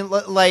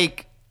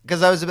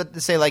because I was about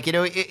to say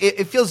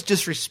it feels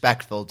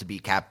disrespectful to be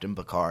Captain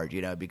Picard,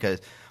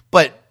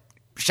 but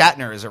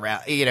Shatner is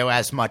around,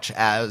 as much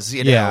as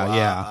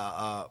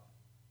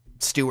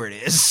Stewart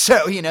is.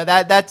 So,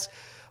 that's,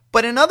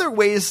 but in other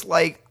ways,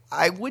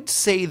 I would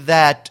say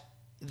that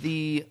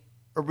the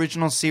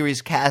original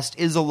series cast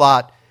is a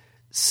lot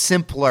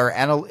simpler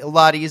and a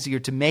lot easier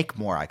to make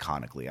more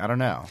iconically. I don't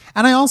know.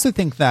 And I also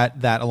think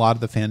that a lot of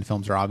the fan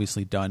films are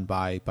obviously done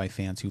by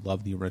fans who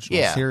love the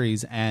original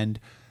series, and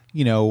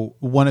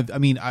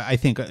I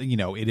think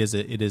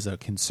it is a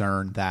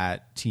concern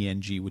that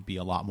TNG would be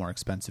a lot more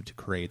expensive to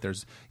create.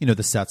 There's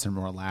the sets are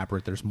more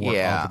elaborate. There's more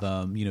of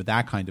them.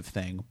 That kind of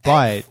thing.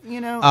 But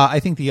I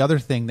think the other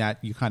thing that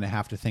you kind of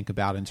have to think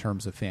about in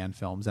terms of fan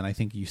films, and I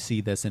think you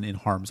see this in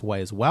Harm's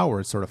Way as well,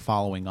 where it's sort of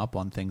following up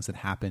on things that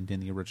happened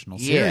in the original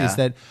series.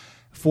 That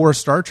for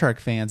Star Trek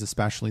fans,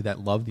 especially that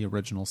love the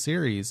original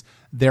series,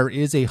 there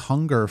is a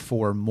hunger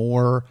for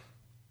more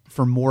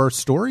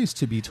stories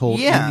to be told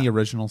in the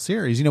original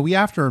series. We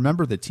have to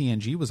remember that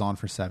TNG was on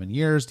for 7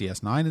 years,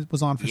 DS9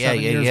 was on for 7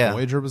 years,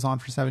 Voyager was on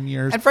for 7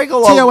 years, and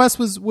frankly, TOS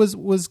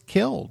was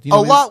killed. A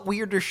lot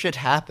weirder shit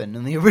happened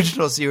in the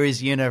original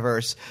series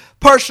universe,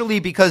 partially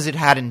because it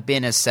hadn't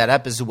been as set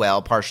up as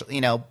well, partially,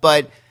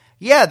 but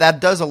that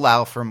does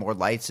allow for more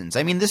license.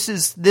 I mean,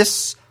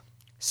 this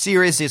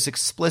series is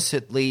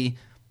explicitly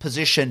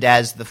positioned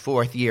as the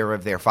 4th year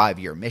of their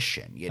 5-year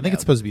mission. I think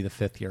it's supposed to be the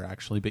 5th year,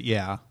 actually, but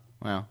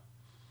well.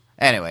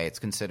 Anyway, it's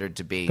considered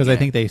to be because I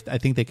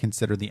think they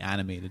consider the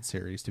animated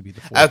series to be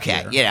the 4th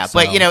year. Yeah, so.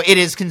 But it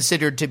is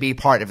considered to be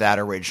part of that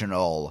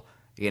original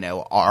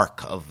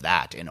arc of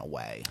that in a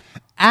way.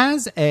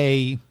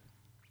 My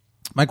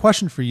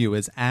question for you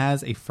is,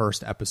 as a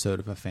first episode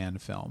of a fan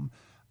film,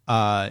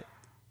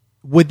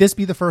 would this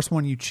be the first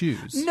one you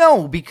choose?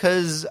 No,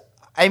 because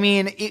I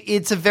mean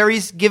it's a very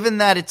given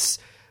that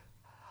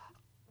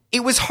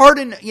it was hard,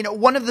 and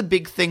one of the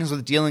big things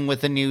with dealing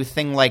with a new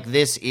thing like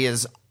this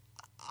is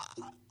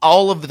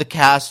all of the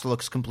cast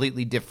looks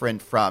completely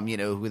different from,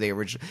 who they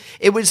originally.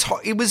 It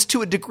was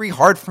to a degree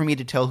hard for me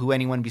to tell who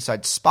anyone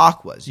besides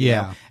Spock was. You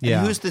know?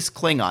 And who's this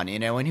Klingon,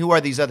 and who are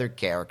these other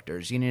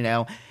characters,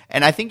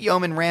 And I think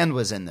Yeoman Rand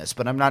was in this,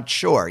 but I'm not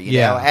sure,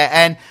 know.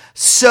 And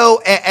so,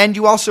 and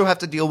you also have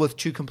to deal with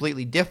two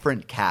completely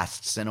different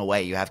casts in a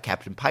way. You have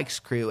Captain Pike's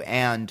crew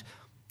and,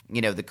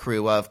 the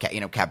crew of,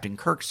 Captain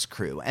Kirk's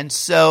crew. And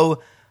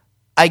so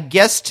I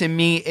guess to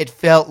me it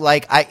felt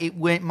like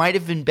it might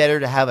have been better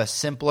to have a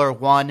simpler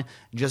one,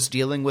 just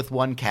dealing with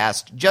one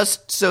cast,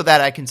 just so that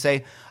I can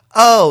say,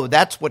 oh,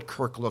 that's what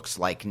Kirk looks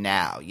like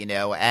now,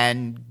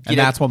 and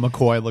that's what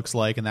McCoy looks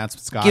like, and that's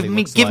what Scotty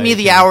looks like. Give me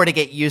the hour to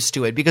get used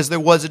to it, because there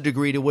was a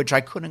degree to which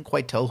I couldn't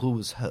quite tell who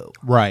was who.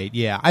 Right,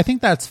 yeah. I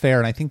think that's fair,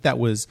 and I think that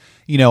was,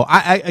 we're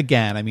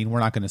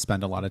not going to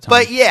spend a lot of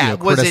time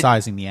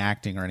criticizing the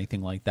acting or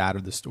anything like that,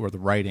 or the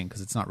writing,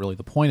 because it's not really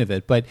the point of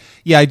it. But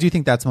yeah, I do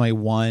think that's my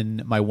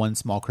one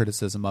small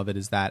criticism of it,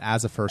 is that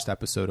as a first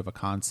episode of a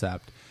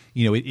concept,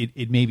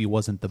 it maybe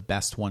wasn't the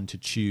best one to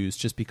choose,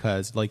 just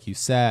because, like you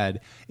said,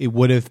 it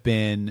would have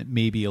been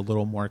maybe a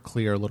little more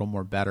clear, a little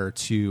more better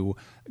to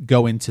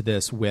go into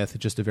this with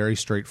just a very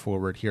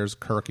straightforward, here's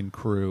Kirk and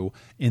crew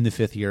in the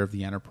 5th year of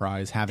the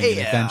Enterprise having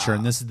an adventure,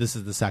 and this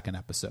is the second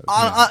episode.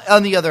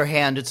 On the other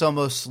hand, it's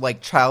almost like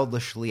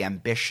childishly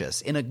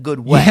ambitious in a good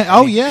way.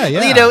 Yeah.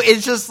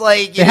 It's just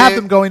like they have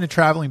them going to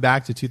traveling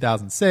back to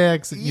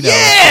 2006. Like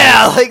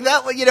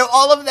that.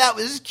 All of that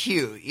was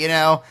cute.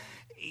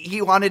 He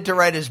wanted to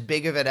write as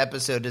big of an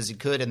episode as he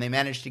could, and they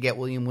managed to get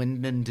William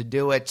Windman to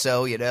do it.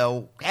 So,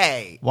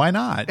 hey. Why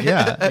not?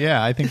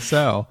 Yeah, I think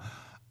so.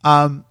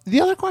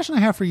 The other question I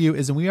have for you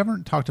is, and we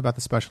haven't talked about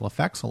the special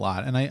effects a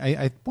lot, and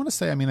I want to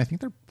say, I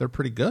think they're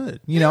pretty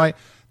good.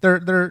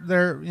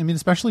 They're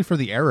especially for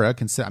the era.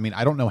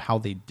 I don't know how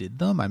they did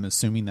them. I'm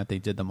assuming that they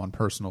did them on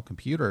personal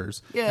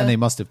computers, and they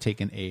must have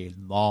taken a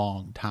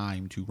long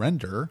time to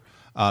render.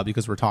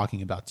 Because we're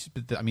talking about,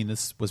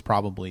 this was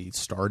probably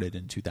started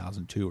in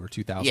 2002 or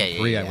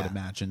 2003, I would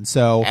imagine.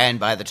 So, and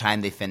by the time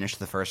they finished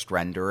the first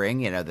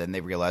rendering, then they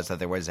realized that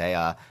there was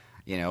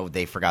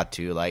they forgot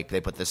to,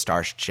 they put the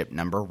starship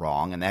number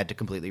wrong, and they had to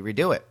completely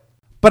redo it.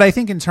 But I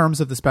think in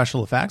terms of the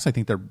special effects, I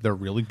think they're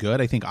really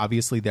good. I think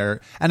obviously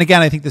and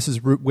again, I think this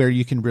is where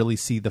you can really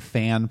see the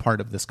fan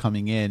part of this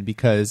coming in,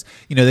 because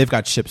they've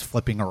got ships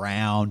flipping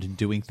around and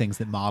doing things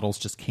that models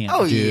just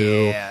can't do.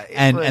 Yeah,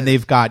 and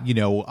they've got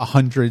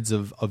hundreds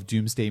of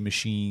doomsday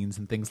machines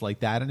and things like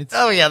that. And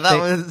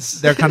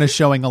it's they're kind of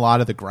showing a lot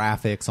of the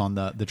graphics on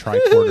the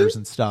tricorders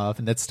and stuff,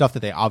 and that's stuff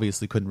that they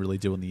obviously couldn't really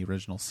do in the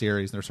original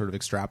series. And they're sort of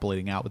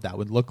extrapolating out what that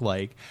would look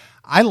like.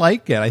 I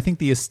like it. I think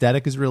the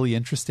aesthetic is really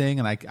interesting,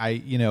 and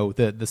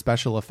the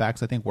special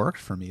effects I think worked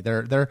for me.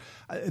 They're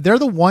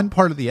the one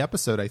part of the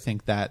episode I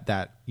think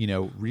that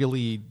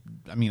really.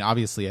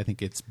 Obviously, I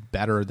think it's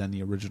better than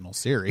the original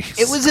series.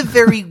 It was a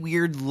very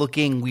weird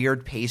looking,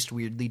 weird paced,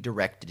 weirdly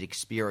directed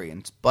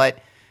experience, but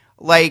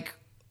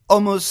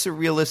almost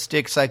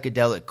surrealistic,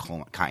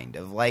 psychedelic kind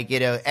of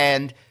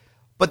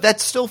but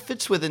that still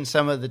fits within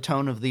some of the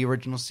tone of the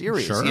original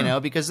series, sure.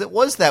 Because it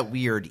was that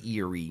weird,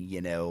 eerie,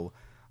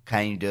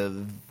 kind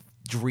of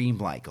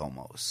dreamlike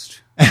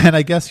almost. And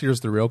I guess here's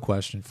the real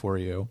question for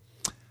you.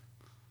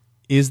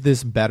 Is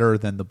this better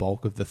than the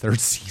bulk of the third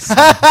season?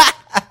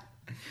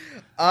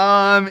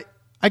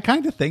 I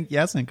kind of think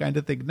yes and kind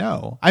of think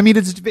no. I mean,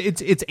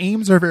 its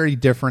aims are very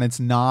different. It's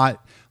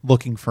not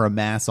looking for a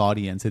mass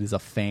audience. It is a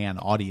fan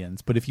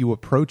audience. But if you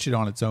approach it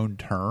on its own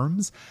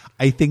terms,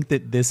 I think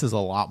that this is a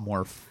lot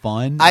more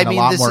fun and a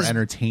lot more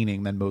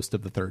entertaining than most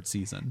of the third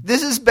season.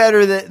 This is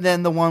better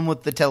than the one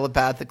with the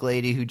telepathic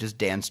lady who just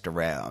danced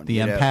around. The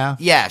empath?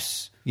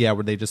 Yes. Yeah,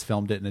 where they just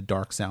filmed it in a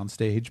dark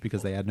soundstage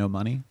because they had no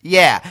money.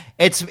 Yeah,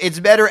 it's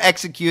better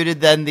executed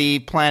than the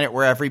planet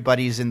where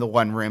everybody's in the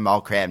one room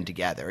all crammed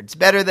together. It's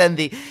better than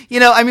the,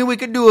 we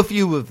could do a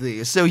few of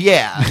these. So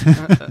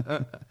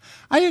yeah.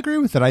 I agree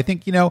with it. I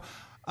think,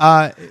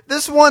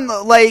 this one,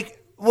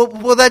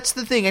 well, that's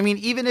the thing. I mean,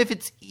 even if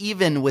it's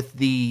even with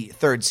the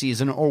third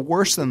season or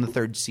worse than the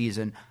third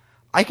season,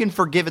 I can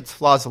forgive its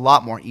flaws a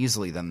lot more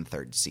easily than the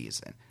third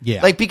season.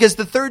 Yeah. Because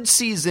the third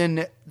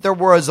season, there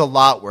was a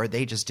lot where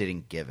they just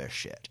didn't give a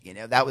shit.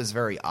 That was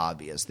very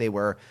obvious.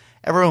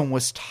 Everyone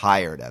was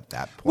tired at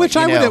that point. Which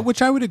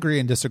I would agree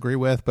and disagree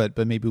with, but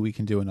maybe we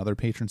can do another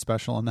patron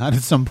special on that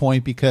at some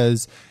point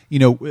because,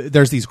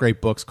 there's these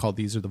great books called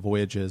These Are the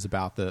Voyages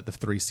about the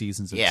 3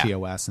 seasons of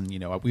TOS, and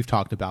we've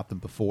talked about them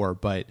before,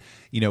 but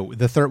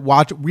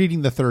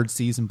reading the third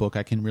season book,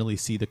 I can really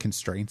see the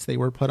constraints they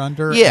were put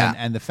under. Yeah.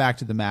 And the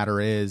fact of the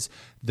matter is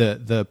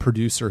the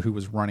producer who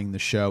was running the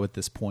show at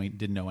this point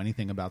didn't know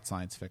anything about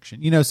science fiction.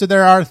 So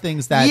there are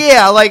things that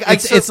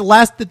it's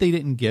less that they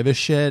didn't give a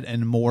shit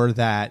and more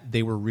that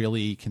they were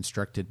really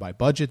constricted by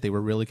budget. They were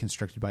really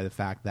constricted by the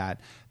fact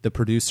that the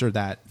producer,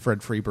 that Fred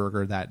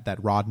Freeberger,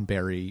 that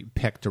Roddenberry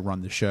picked to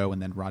run the show,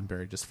 and then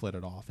Roddenberry just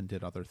flitted off and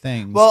did other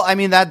things. Well, I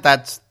mean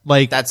that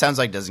sounds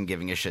like doesn't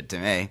giving a shit to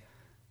me.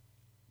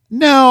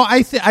 No,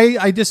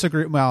 I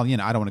disagree. Well, I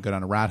don't want to go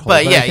down a rat hole.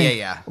 But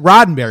yeah.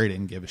 Roddenberry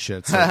didn't give a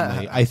shit,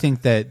 certainly. I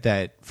think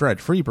that Fred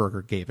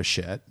Freeberger gave a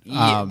shit.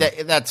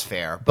 That's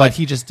fair. But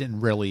he just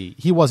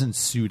he wasn't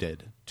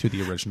suited to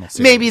the original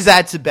series. Maybe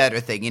that's a better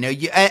thing.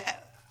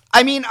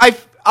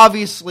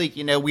 Obviously,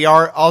 we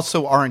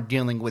aren't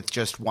dealing with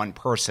just one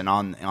person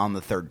on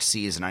the third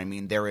season. I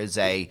mean, there is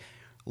a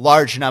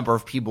large number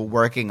of people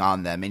working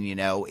on them, and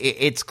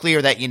it's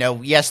clear that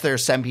yes, there are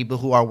some people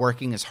who are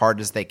working as hard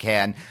as they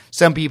can.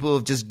 Some people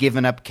have just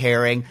given up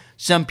caring.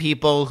 Some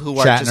people who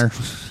are Shatner.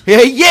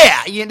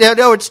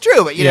 It's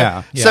true.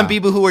 But some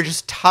people who are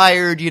just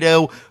tired.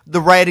 The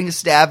writing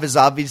staff is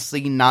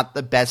obviously not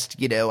the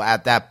best.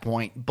 At that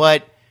point,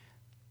 but.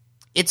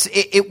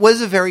 It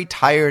was a very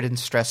tired and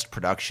stressed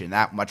production.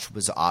 That much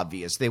was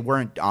obvious. They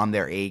weren't on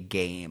their A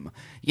game.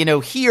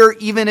 Here,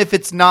 even if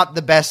it's not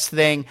the best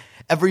thing,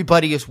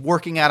 everybody is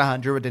working at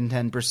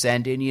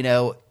 110%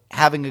 and,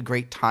 having a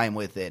great time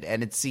with it.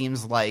 And it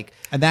seems like...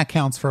 And that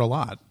counts for a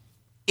lot.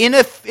 In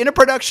a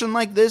production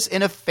like this,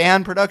 in a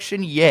fan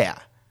production, yeah.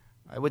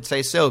 I would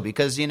say so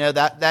because,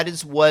 that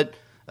is what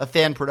a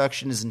fan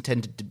production is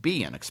intended to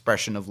be, an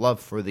expression of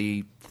love for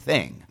the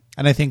thing.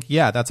 And I think,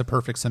 that's a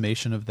perfect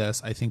summation of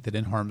this. I think that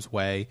In Harm's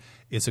Way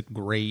is a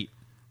great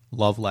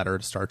love letter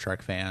to Star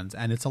Trek fans,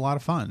 and it's a lot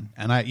of fun.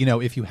 And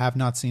if you have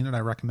not seen it,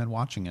 I recommend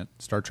watching it.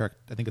 Star Trek,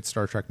 I think it's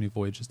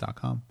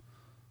StarTrekNewVoyages.com.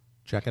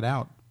 Check it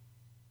out.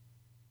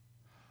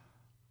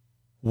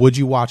 Would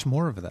you watch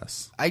more of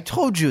this? I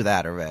told you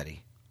that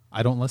already.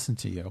 I don't listen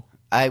to you.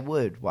 I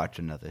would watch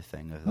another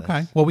thing of this.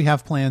 Okay. Well, we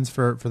have plans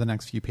for the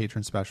next few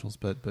patron specials,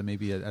 but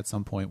maybe at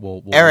some point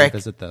we'll Eric,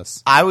 revisit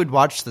this. I would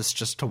watch this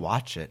just to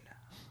watch it.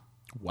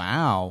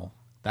 Wow.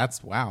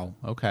 Wow.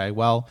 Okay.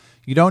 Well,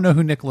 you don't know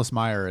who Nicholas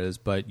Meyer is,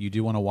 but you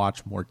do want to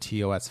watch more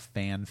TOS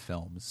fan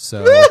films.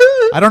 So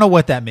I don't know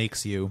what that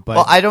makes you,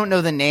 but I don't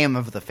know the name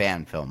of the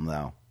fan film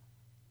though.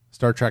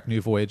 Star Trek New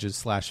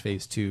Voyages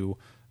 /Phase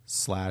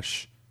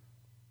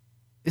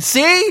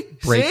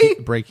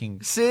 2/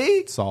 Breaking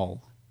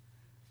Saul.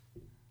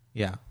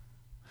 Yeah.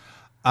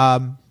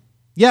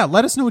 Yeah,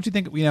 let us know what you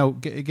think.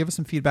 Give us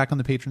some feedback on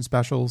the patron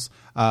specials.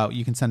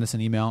 You can send us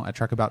an email at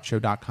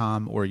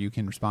trekabout.show.com, or you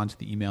can respond to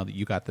the email that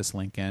you got this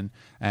link in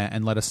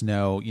and let us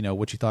know,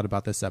 what you thought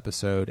about this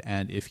episode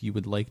and if you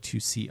would like to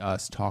see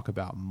us talk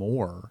about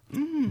more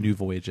New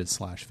Voyages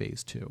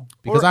 /Phase 2.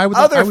 Because I would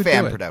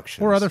fan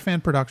productions. Or other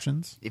fan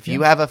productions. If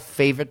you have a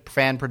favorite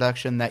fan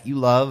production that you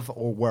love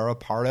or were a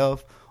part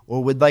of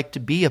or would like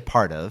to be a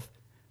part of,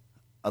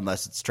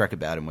 unless it's Trek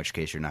About, in which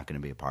case you're not going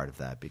to be a part of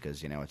that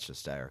because, it's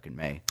just Eric and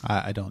May.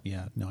 I don't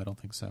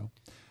think so.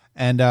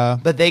 And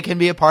but they can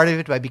be a part of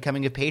it by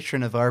becoming a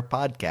patron of our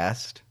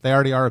podcast. They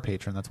already are a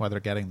patron. That's why they're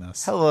getting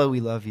this. Hello,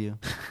 we love you.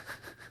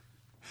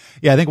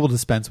 Yeah, I think we'll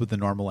dispense with the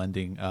normal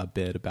ending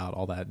bit about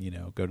all that,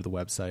 go to the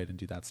website and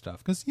do that stuff.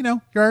 Because, you're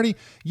already,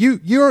 you're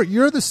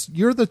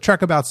the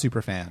Trek About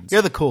super fans.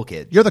 You're the cool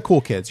kids. You're the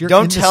cool kids. You're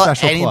Don't tell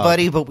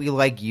anybody, but we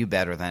like you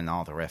better than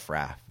all the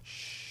riffraff.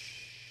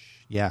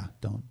 Yeah,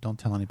 don't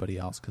tell anybody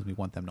else because we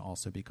want them to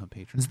also become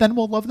patrons. Then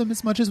we'll love them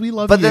as much as we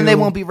love you. But you. then they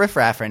won't be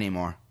riffraff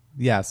anymore.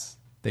 Yes,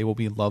 they will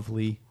be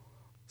lovely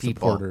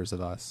supporters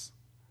of us.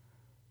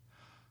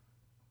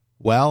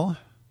 Well,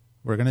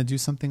 we're going to do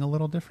something a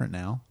little different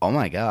now. Oh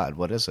my God,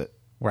 what is it?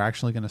 We're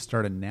actually going to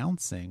start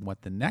announcing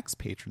what the next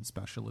patron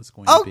special is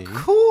going to be. Oh,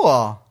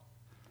 cool.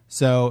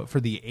 So for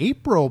the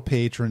April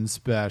patron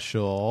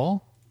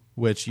special,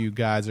 which you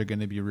guys are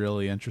going to be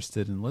really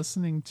interested in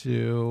listening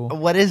to.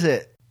 What is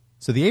it?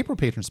 So the April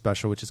patron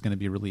special, which is going to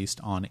be released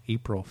on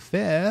April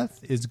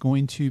 5th, is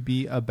going to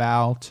be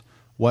about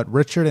what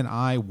Richard and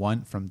I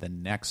want from the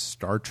next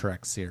Star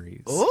Trek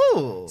series.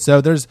 Ooh.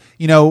 So there's,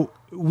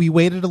 we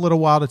waited a little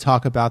while to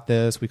talk about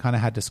this. We kind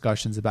of had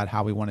discussions about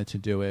how we wanted to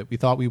do it. We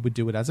thought we would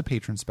do it as a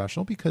patron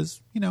special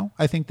because,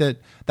 I think that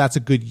that's a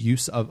good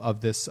use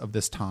of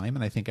this time.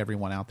 And I think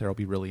everyone out there will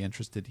be really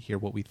interested to hear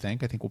what we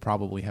think. I think we'll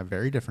probably have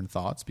very different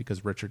thoughts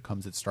because Richard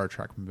comes at Star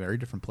Trek from a very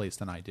different place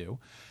than I do.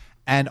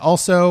 And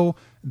also,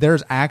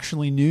 there's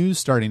actually news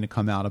starting to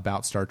come out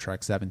about Star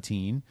Trek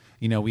 17.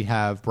 We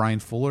have Brian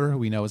Fuller, who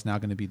we know is now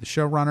going to be the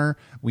showrunner.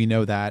 We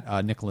know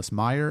that Nicholas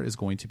Meyer is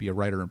going to be a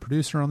writer and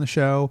producer on the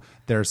show.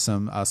 There's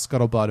some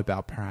scuttlebutt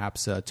about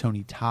perhaps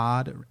Tony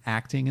Todd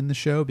acting in the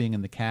show, being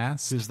in the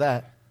cast. Who's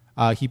that?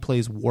 He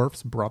plays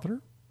Worf's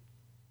brother.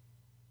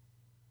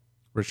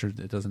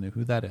 Richard doesn't know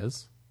who that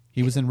is.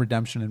 He was in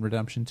Redemption and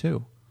Redemption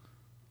 2.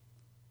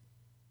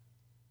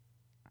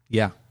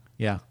 Yeah.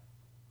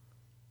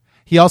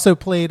 He also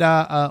played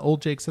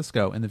old Jake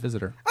Sisko in The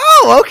Visitor.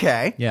 Oh,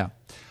 okay. Yeah.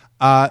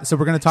 So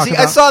we're going to talk about...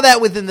 I saw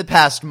that within the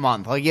past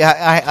month.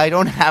 I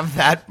don't have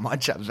that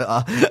much of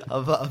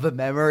a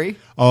memory.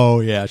 Oh,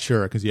 yeah,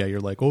 sure. Because, you're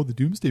like, the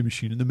Doomsday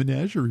Machine in the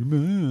Menagerie.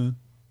 Man.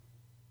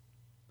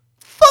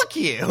 Fuck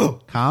you.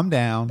 Calm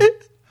down. So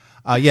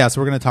we're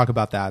going to talk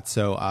about that.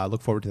 So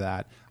look forward to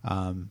that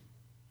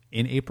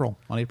in April,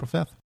 on April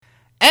 5th.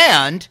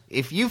 And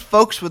if you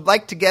folks would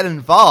like to get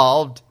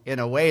involved in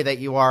a way that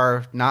you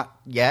are not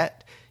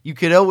yet, you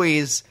could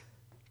always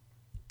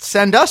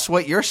send us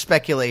what your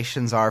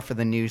speculations are for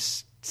the new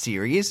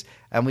series,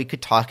 and we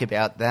could talk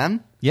about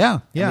them. Yeah.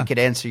 And we could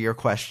answer your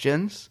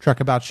questions.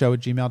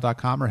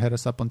 TrekaboutShow@gmail.com or hit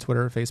us up on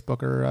Twitter,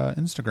 Facebook, or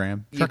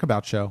Instagram.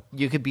 Trekabout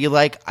You could be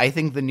like, I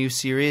think the new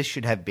series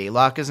should have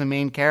Baylock as a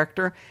main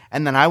character,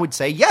 and then I would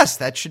say, yes,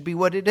 that should be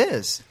what it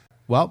is.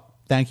 Well,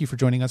 thank you for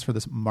joining us for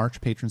this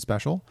March patron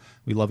special.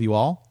 We love you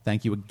all.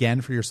 Thank you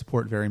again for your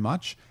support very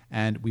much.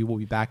 And we will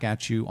be back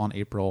at you on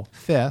April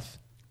 5th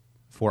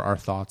for our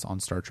thoughts on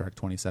Star Trek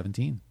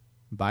 2017.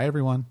 Bye,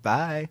 everyone.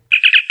 Bye.